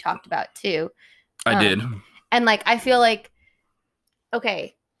think you talked about too. I did. And like, I feel like,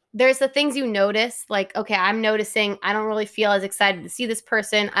 okay, there's the things you notice, like, okay, I'm noticing I don't really feel as excited to see this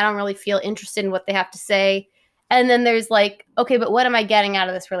person. I don't really feel interested in what they have to say. And then there's like, okay, but what am I getting out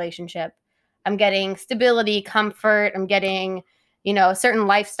of this relationship? I'm getting stability, comfort. I'm getting, a certain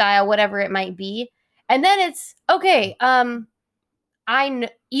lifestyle, whatever it might be. And then it's, okay, I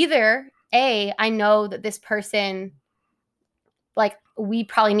know that this person like we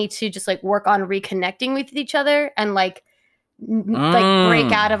probably need to just like work on reconnecting with each other and like like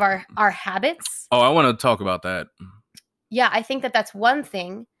break out of our habits. Oh, I want to talk about that. Yeah, I think that that's one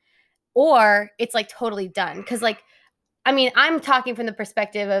thing. Or it's like totally done. Because like, I mean, I'm talking from the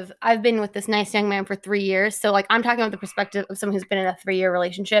perspective of I've been with this nice young man for 3 years. So like I'm talking about the perspective of someone who's been in a 3-year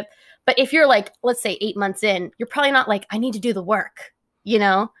relationship. But if you're like, let's say 8 months in, you're probably not like, I need to do the work, you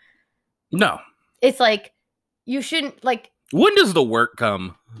know? No. It's like you shouldn't like. When does the work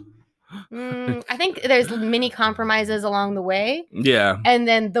come? I think there's many compromises along the way. Yeah. And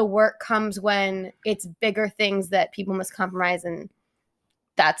then the work comes when it's bigger things that people must compromise, and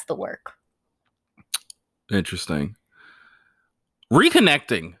that's the work. Interesting.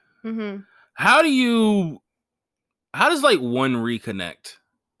 Reconnecting. Mm-hmm. How does like one reconnect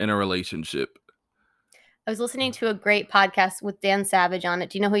in a relationship? I was listening to a great podcast with Dan Savage on it.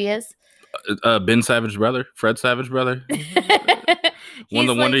 Do you know who he is? Ben Savage brother, Fred Savage brother, one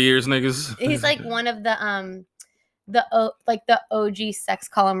of the Wonder Years niggas. He's like one of the OG sex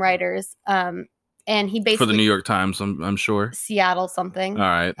column writers. And he basically for the New York Times, I'm sure. Seattle something. All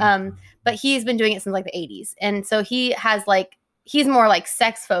right. But he's been doing it since like the 80s, and so he has like he's more like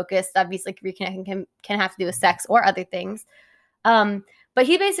sex focused. Obviously, reconnecting can have to do with sex or other things. But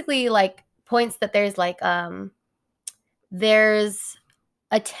he basically like points that there's like there's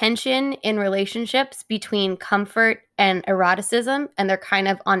a tension in relationships between comfort and eroticism, and they're kind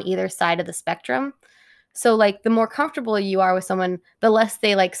of on either side of the spectrum. So like the more comfortable you are with someone, the less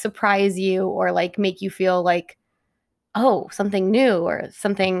they like surprise you or like make you feel like, oh, something new or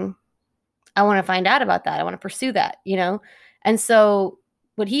something. I want to find out about that. I want to pursue that, you know? And so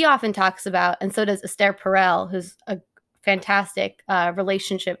what he often talks about, and so does Esther Perel, who's a fantastic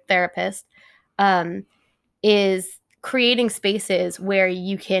relationship therapist, is creating spaces where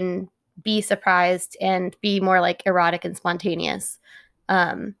you can be surprised and be more like erotic and spontaneous.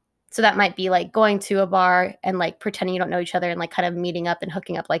 So that might be like going to a bar and like pretending you don't know each other and like kind of meeting up and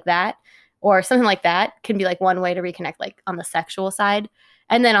hooking up like that, or something like that can be like one way to reconnect, like on the sexual side.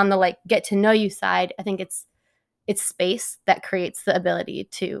 And then on the like get to know you side, I think it's space that creates the ability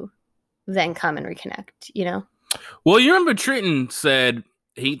to then come and reconnect, you know? Well, you remember Trenton said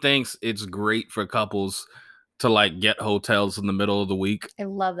he thinks it's great for couples to like get hotels in the middle of the week. I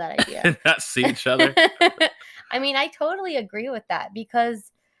love that idea. And not see each other. I mean, I totally agree with that because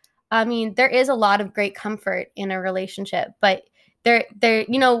I mean, there is a lot of great comfort in a relationship, but there,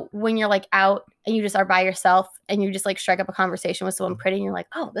 you know, when you're like out and you just are by yourself and you just like strike up a conversation with someone pretty and you're like,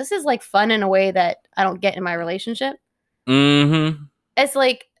 oh, this is like fun in a way that I don't get in my relationship. Mm-hmm. It's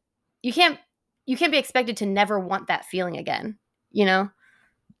like, you can't be expected to never want that feeling again, you know?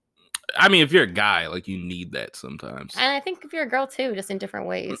 I mean, if you're a guy, like you need that sometimes. And I think if you're a girl too, just in different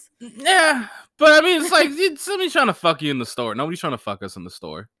ways. Yeah. But I mean, it's like somebody's trying to fuck you in the store. Nobody's trying to fuck us in the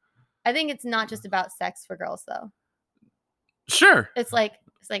store. I think it's not just about sex for girls, though. Sure. It's like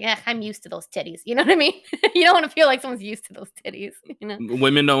I'm used to those titties. You know what I mean? You don't want to feel like someone's used to those titties. You know,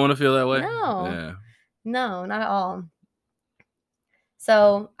 women don't want to feel that way. No, yeah. No, not at all.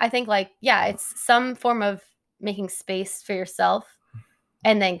 So I think like it's some form of making space for yourself,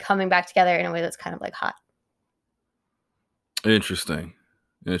 and then coming back together in a way that's kind of like hot. Interesting.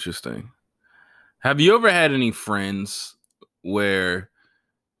 Have you ever had any friends where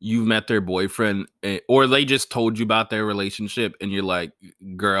you've met their boyfriend or they just told you about their relationship and you're like,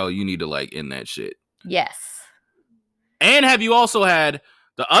 girl, you need to like end that shit? Yes. And have you also had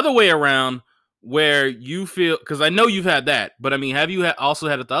the other way around where you feel, because I know you've had that, but I mean, have you also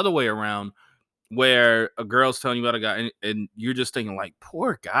had it the other way around where a girl's telling you about a guy and you're just thinking like,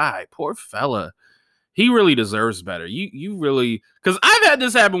 poor guy, poor fella, he really deserves better. You really, because I've had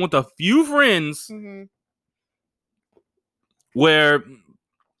this happen with a few friends where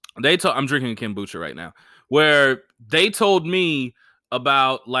they told, I'm drinking kombucha right now, where they told me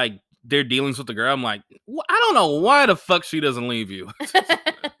about like their dealings with the girl. I'm like, I don't know why the fuck she doesn't leave you.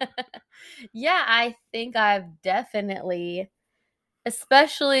 Yeah, I think I've definitely,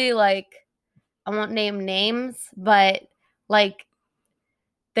 especially like, I won't name names, but like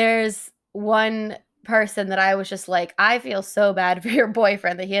there's one person that I was just like, I feel so bad for your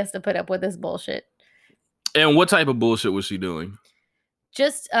boyfriend that he has to put up with this bullshit. And what type of bullshit was she doing?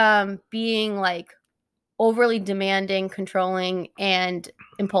 Just being like overly demanding, controlling, and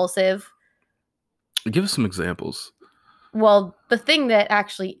impulsive. Give us some examples. Well, the thing that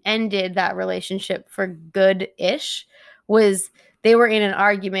actually ended that relationship for good-ish was they were in an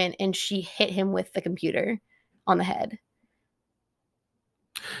argument and she hit him with the computer on the head.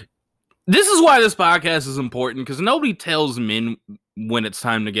 This is why this podcast is important, because nobody tells men when it's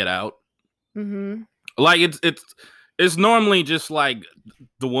time to get out. Mm-hmm. Like it's It's normally just like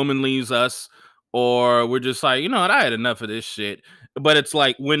the woman leaves us, or we're just like, you know what, I had enough of this shit. But it's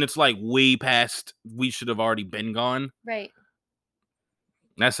like when it's like way past, we should have already been gone. Right.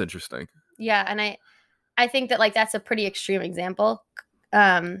 That's interesting. Yeah, and I think that like that's a pretty extreme example.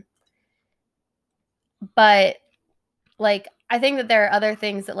 Um but like I think that there are other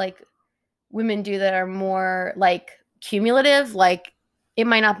things that like women do that are more like cumulative. Like it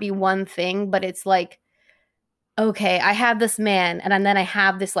might not be one thing, but it's like, okay, I have this man, and then I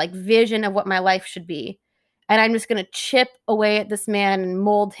have this like vision of what my life should be. And I'm just going to chip away at this man and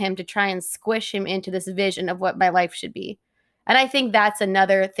mold him to try and squish him into this vision of what my life should be. And I think that's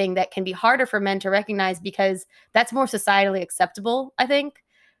another thing that can be harder for men to recognize because that's more societally acceptable, I think.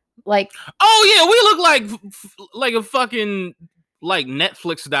 Like, oh yeah, we look like a fucking like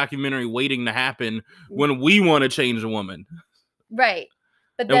Netflix documentary waiting to happen when we want to change a woman. right.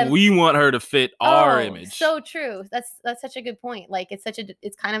 But And then we want her to fit our image. So true. That's such a good point. Like it's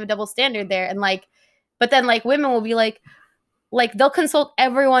kind of a double standard there. And like, but then like women will be like they'll consult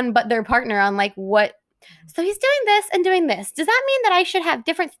everyone but their partner on like what. So he's doing this and doing this. Does that mean that I should have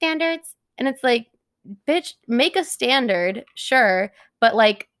different standards? And it's like, bitch, make a standard, sure, but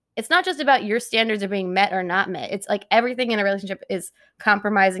like it's not just about your standards are being met or not met. It's like everything in a relationship is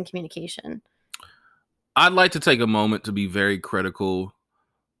compromise and communication. I'd like to take a moment to be very critical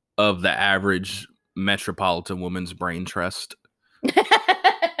of the average metropolitan woman's brain trust.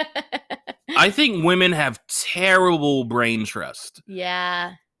 I think women have terrible brain trust.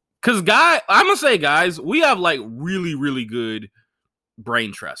 Yeah. Cause I'm gonna say, guys, we have like really, really good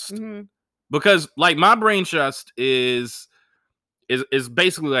brain trust. Mm-hmm. Because like my brain trust is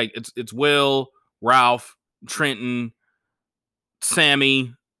basically like it's Will, Ralph, Trenton,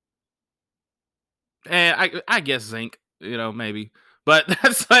 Sammy, and I guess Zinc, you know, maybe. But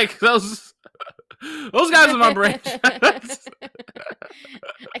that's like those guys are my brain trust.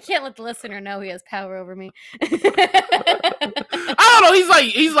 I can't let the listener know he has power over me. I don't know.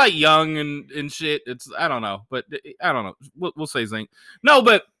 He's like young and shit. I don't know, but I don't know. We'll say Zinc. No,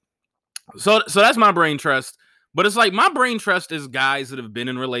 but so that's my brain trust. But it's like my brain trust is guys that have been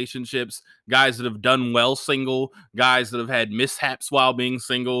in relationships, guys that have done well single, guys that have had mishaps while being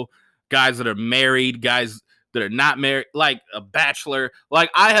single, guys that are married, guys that are not married, like a bachelor. Like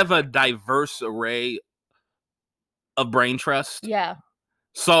I have a diverse array of brain trust. Yeah.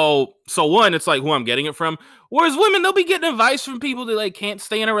 So one, it's like who I'm getting it from. Whereas women, they'll be getting advice from people that like can't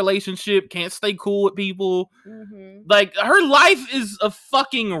stay in a relationship, can't stay cool with people. Mm-hmm. Like her life is a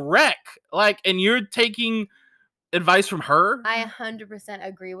fucking wreck. Like, and you're taking advice from her. I 100%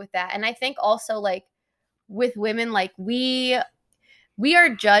 agree with that. And I think also like with women, like we are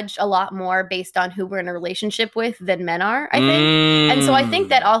judged a lot more based on who we're in a relationship with than men are, I think. And so I think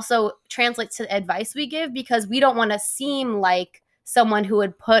that also translates to the advice we give because we don't want to seem like someone who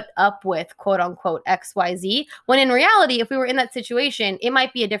would put up with quote unquote XYZ, when in reality, if we were in that situation, it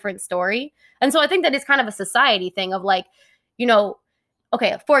might be a different story. And so I think that it's kind of a society thing of like, you know,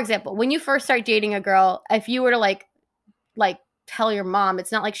 okay, for example, when you first start dating a girl, if you were to like tell your mom,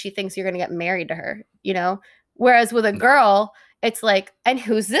 it's not like she thinks you're going to get married to her, you know? Whereas with a girl, it's like, and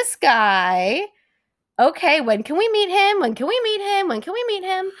who's this guy? Okay, when can we meet him? When can we meet him? When can we meet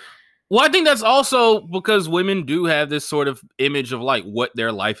him? Well, I think that's also because women do have this sort of image of like what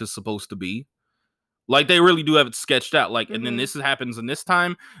their life is supposed to be. Like they really do have it sketched out. Like, and then this happens in this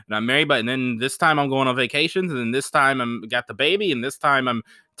time, and I'm married, but and then this time I'm going on vacations, and then this time I'm got the baby, and this time I'm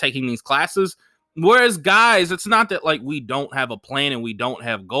taking these classes. Whereas guys, it's not that like we don't have a plan and we don't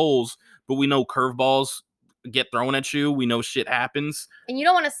have goals, but we know curveballs get thrown at you. We know shit happens. And you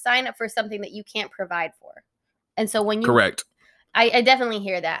don't want to sign up for something that you can't provide for. And so when you correct. I definitely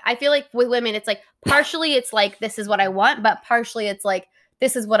hear that. I feel like with women, it's like partially it's like this is what I want, but partially it's like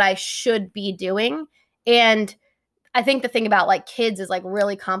this is what I should be doing. And I think the thing about like kids is like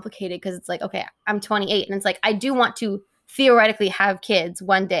really complicated because it's like, okay, I'm 28 and it's like I do want to theoretically have kids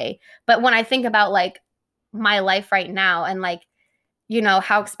one day. But when I think about like my life right now and like, you know,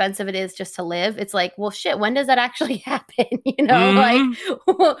 how expensive it is just to live, it's like, well, shit, when does that actually happen? You know, like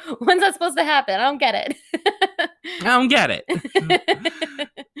when's that supposed to happen? I don't get it. I don't get it.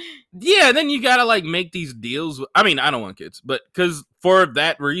 Yeah, then you gotta like make these deals. I mean, I don't want kids, but because for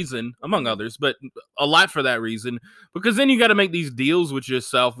that reason, among others, but a lot for that reason, because then you gotta make these deals with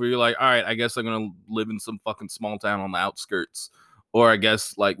yourself where you're like, all right, I guess I'm gonna live in some fucking small town on the outskirts, or I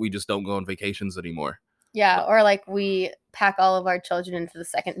guess like we just don't go on vacations anymore. Yeah, or like we pack all of our children into the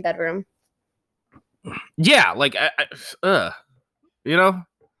second bedroom. Yeah, like you know.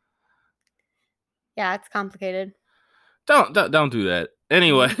 Yeah, it's complicated. Don't do that.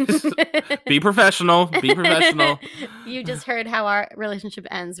 Anyway, be professional. Be professional. You just heard how our relationship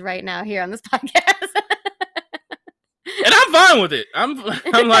ends right now here on this podcast. And I'm fine with it. I'm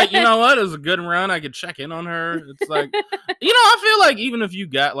like, you know what? It was a good run. I could check in on her. It's like, I feel like even if you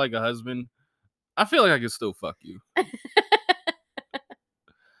got like a husband, I feel like I could still fuck you.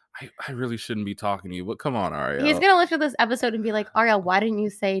 I really shouldn't be talking to you, but come on, Ariel. He's gonna listen to this episode and be like, Ariel, why didn't you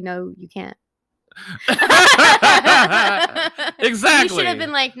say no? You can't. Exactly. You should have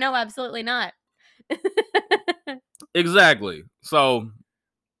been like, no, absolutely not. Exactly. So,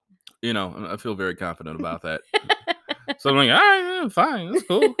 I feel very confident about that. So I'm like, all right, fine, that's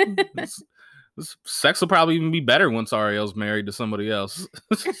cool. This sex will probably even be better once Ariel's married to somebody else.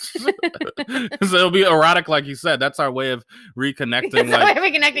 So it'll be erotic, like you said. That's our way of reconnecting. The way of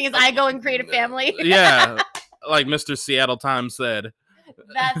reconnecting is I go and create a family. Yeah, like Mr. Seattle Times said.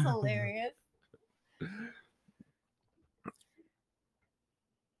 That's hilarious.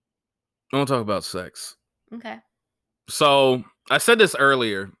 I want to talk about sex. Okay. So I said this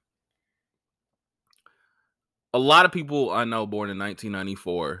earlier. A lot of people I know born in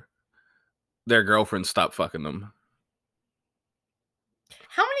 1994, their girlfriends stopped fucking them.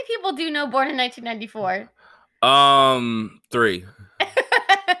 How many people do you know born in 1994? 3.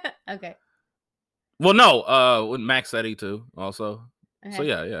 Okay. Well, no, with Max Eddy too, also. Okay. So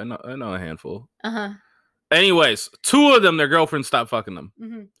yeah, I know a handful. Uh-huh. Anyways, 2 of them, their girlfriends stopped fucking them.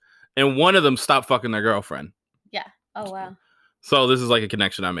 Mm-hmm. And 1 of them stopped fucking their girlfriend. Yeah. Oh, wow. So this is like a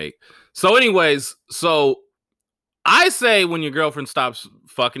connection I make. So anyways, I say when your girlfriend stops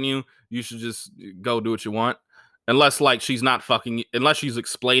fucking you, you should just go do what you want. Unless like she's not fucking you, unless she's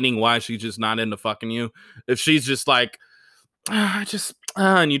explaining why she's just not into fucking you. If she's just like,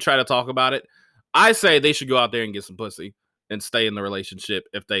 and you try to talk about it, I say they should go out there and get some pussy and stay in the relationship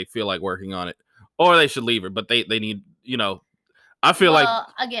if they feel like working on it. Or they should leave her. But they need, I feel like,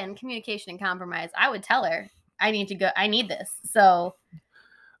 again, communication and compromise. I would tell her, I need to go. I need this. So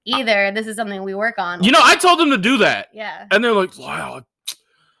either this is something we work on. I told them to do that. Yeah. And they're like, wow,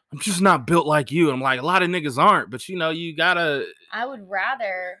 I'm just not built like you. And I'm like, a lot of niggas aren't, but you gotta. I would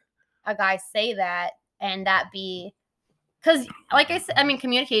rather a guy say that and that be, because like I said,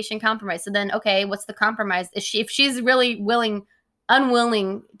 communication, compromise. So then, okay, what's the compromise? If she's really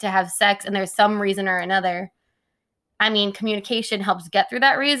unwilling to have sex and there's some reason or another, communication helps get through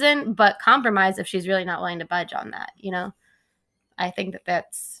that reason, but compromise if she's really not willing to budge on that, I think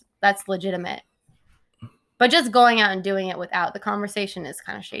that's legitimate. But just going out and doing it without the conversation is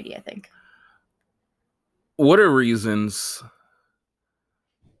kind of shady, I think. What are reasons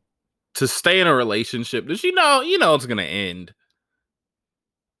to stay in a relationship that it's gonna end?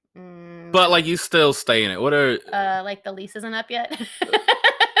 But like you still stay in it. What are like the lease isn't up yet?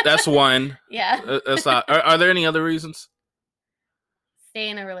 That's one. Yeah. That's not. Are there any other reasons? Stay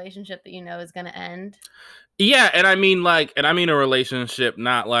in a relationship that is gonna end. Yeah, and I mean a relationship,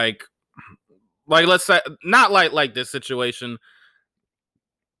 not like let's say not like this situation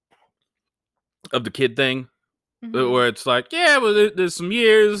of the kid thing. Mm-hmm. Where it's like, yeah, well, there's some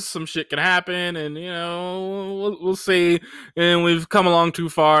years, some shit can happen, and we'll see. And we've come along too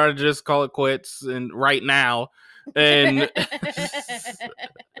far to just call it quits. And right now, and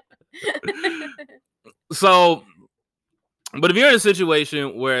so, but if you're in a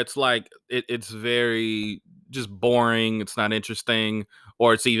situation where it's like it's very just boring, it's not interesting,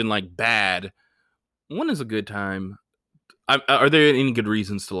 or it's even like bad, when is a good time? Are there any good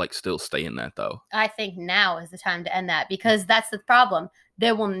reasons to still stay in that though? I think now is the time to end that, because that's the problem.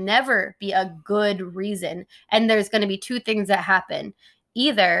 There will never be a good reason. And there's going to be 2 things that happen.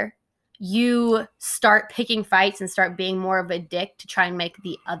 Either you start picking fights and start being more of a dick to try and make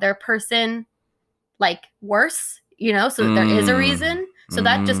the other person worse, so there is a reason. So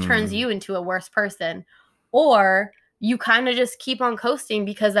that just turns you into a worse person. Or you kind of just keep on coasting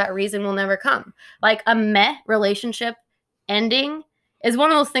because that reason will never come. Like a meh relationship ending is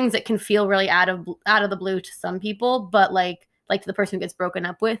one of those things that can feel really out of the blue to some people, but like to the person who gets broken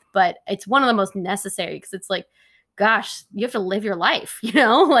up with, but it's one of the most necessary, because it's like, gosh, you have to live your life, we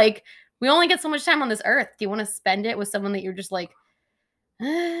only get so much time on this earth. Do you want to spend it with someone that you're just like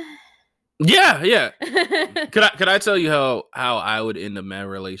yeah could I tell you how I would end a meh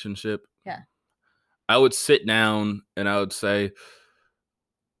relationship? Yeah. I would sit down and I would say,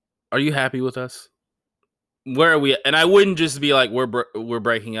 are you happy with us? Where are we? And I wouldn't just be like, we're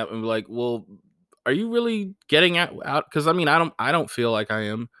breaking up, and be like, well, are you really getting out? Because I don't feel like I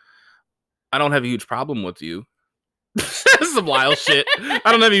am. I don't have a huge problem with you. That's some wild shit. I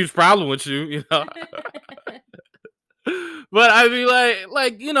don't have a huge problem with you, But I'd be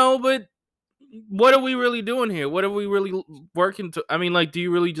like, but what are we really doing here? What are we really working to? I mean, like, do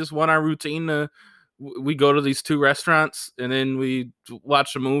you really just want our routine to? We go to these 2 restaurants and then we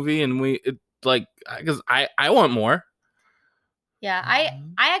watch a movie and like, because I want more. Yeah, I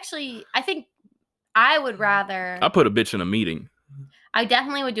think I would rather. I put a bitch in a meeting. I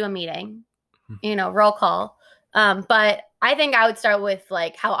definitely would do a meeting, roll call. But I think I would start with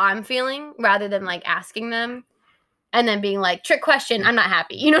like how I'm feeling rather than like asking them and then being like, trick question, I'm not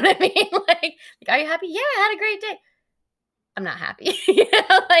happy. You know what I mean? like, are you happy? Yeah, I had a great day. I'm not happy.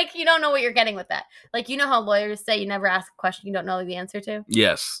 Like, you don't know what you're getting with that. Like, you know how lawyers say you never ask a question you don't know the answer to?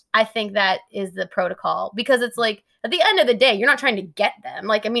 Yes. I think that is the protocol because it's like, at the end of the day, you're not trying to get them.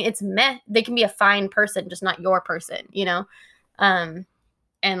 Like, I mean, it's meh. They can be a fine person, just not your person, And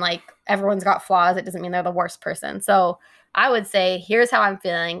like, everyone's got flaws. It doesn't mean they're the worst person. So I would say, here's how I'm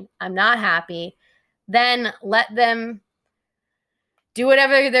feeling. I'm not happy. Then let them do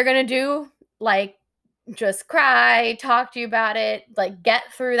whatever they're going to do. Like, just cry, talk to you about it, like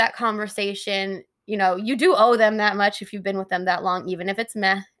get through that conversation. You do owe them that much if you've been with them that long, even if it's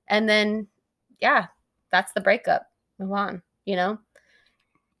meh. And then, yeah, that's the breakup. Move on,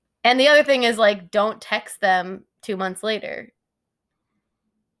 And the other thing is like, don't text them 2 months later.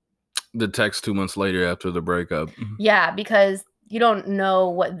 The text 2 months later after the breakup. Yeah, because you don't know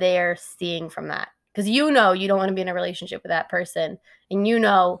what they're seeing from that. Because you don't want to be in a relationship with that person. And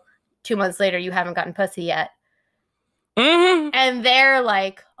 2 months later, you haven't gotten pussy yet. Mm-hmm. And they're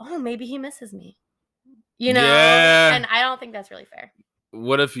like, oh, maybe he misses me. Yeah. And I don't think that's really fair.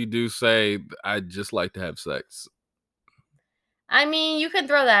 What if you do say, I'd just like to have sex? I mean, you can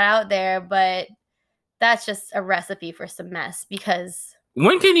throw that out there, but that's just a recipe for some mess because...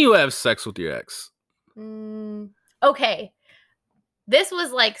 When can you have sex with your ex? Okay. This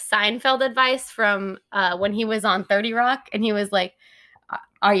was like Seinfeld advice from when he was on 30 Rock, and he was like,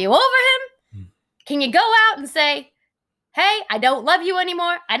 are you over him? Can you go out and say, hey, I don't love you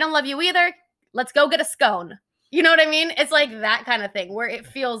anymore. I don't love you either. Let's go get a scone. You know what I mean? It's like that kind of thing where it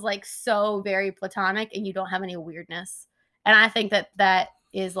feels like so very platonic and you don't have any weirdness. And I think that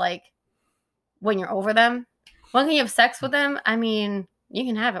is like when you're over them. When can you have sex with them? I mean, you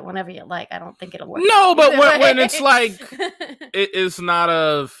can have it whenever you like. I don't think it'll work. No, but when it's like, it's not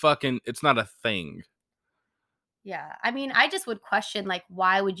a thing. Yeah. I mean, I just would question, like,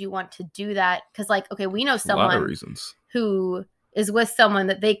 why would you want to do that? Because, like, okay, we know someone a lot of reasons. Who is with someone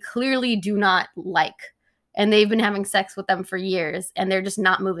that they clearly do not like. And they've been having sex with them for years. And they're just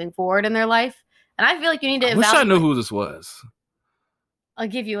not moving forward in their life. And I feel like you need to evaluate. I wish I knew who this was. I'll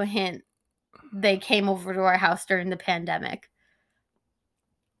give you a hint. They came over to our house during the pandemic.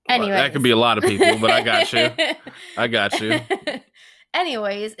 Anyway, that could be a lot of people, but I got you.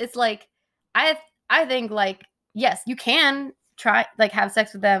 Anyways, it's like I think like, yes, you can try like have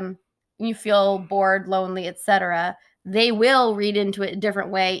sex with them and you feel bored, lonely, etc. They will read into it a different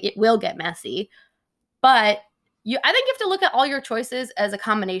way. It will get messy. But I think you have to look at all your choices as a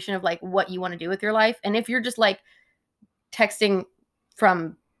combination of like what you want to do with your life. And if you're just like texting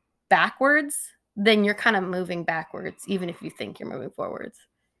from backwards, then you're kind of moving backwards, even if you think you're moving forwards.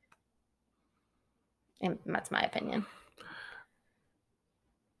 And that's my opinion.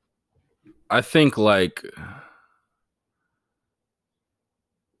 I think like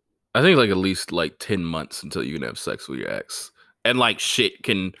at least like 10 months until you can have sex with your ex. And like shit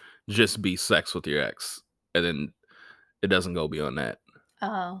can just be sex with your ex. And then it doesn't go beyond that.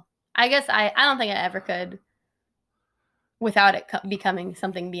 Oh, I guess I don't think I ever could without it becoming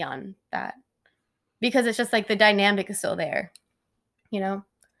something beyond that. Because it's just like the dynamic is still there,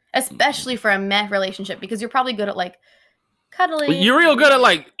 especially for a meh relationship, because you're probably good at like cuddling. You're real good at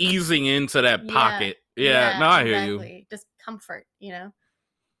like easing into that pocket. Yeah, no, I hear you. Just comfort,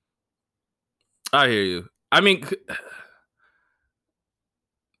 I hear you. I mean,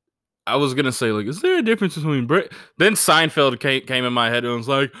 I was gonna say like, is there a difference between Then Seinfeld came in my head and was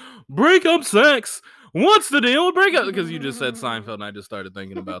like, breakup sex. What's the deal with breakup? Because you just said Seinfeld, and I just started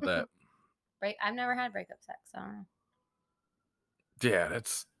thinking about that. Right, I've never had breakup sex. So I don't know. Yeah,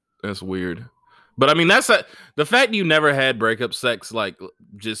 that's weird. But I mean, the fact you never had breakup sex, like,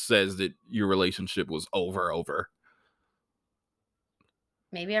 just says that your relationship was over.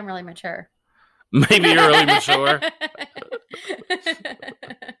 Maybe I'm really mature. Maybe you're really mature.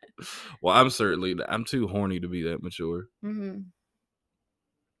 Well, I'm too horny to be that mature. Mm-hmm.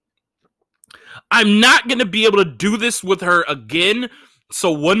 I'm not going to be able to do this with her again.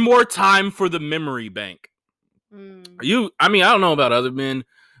 So one more time for the memory bank. I mean, I don't know about other men,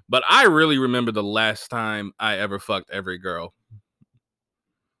 but I really remember the last time I ever fucked every girl.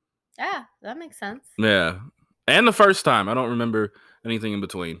 Yeah, that makes sense. Yeah. And the first time. I don't remember anything in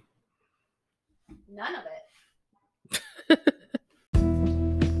between. None of it.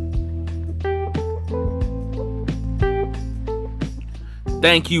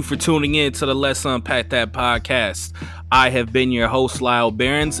 Thank you for tuning in to the Let's Unpack That podcast. I have been your host, Lyle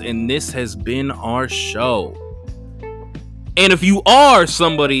Behrens, and this has been our show. And if you are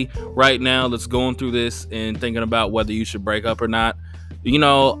somebody right now that's going through this and thinking about whether you should break up or not, you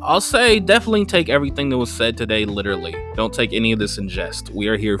know, I'll say definitely take everything that was said today literally. Don't take any of this in jest. We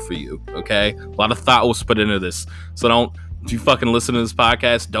are here for you, okay? A lot of thought was put into this. So if you fucking listen to this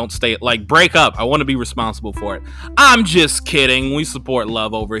podcast, don't stay, like, break up. I want to be responsible for it. I'm just kidding. We support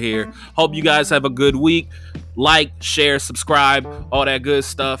love over here. Hope you guys have a good week. Like, share, subscribe, all that good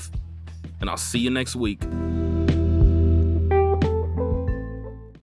stuff. And I'll see you next week.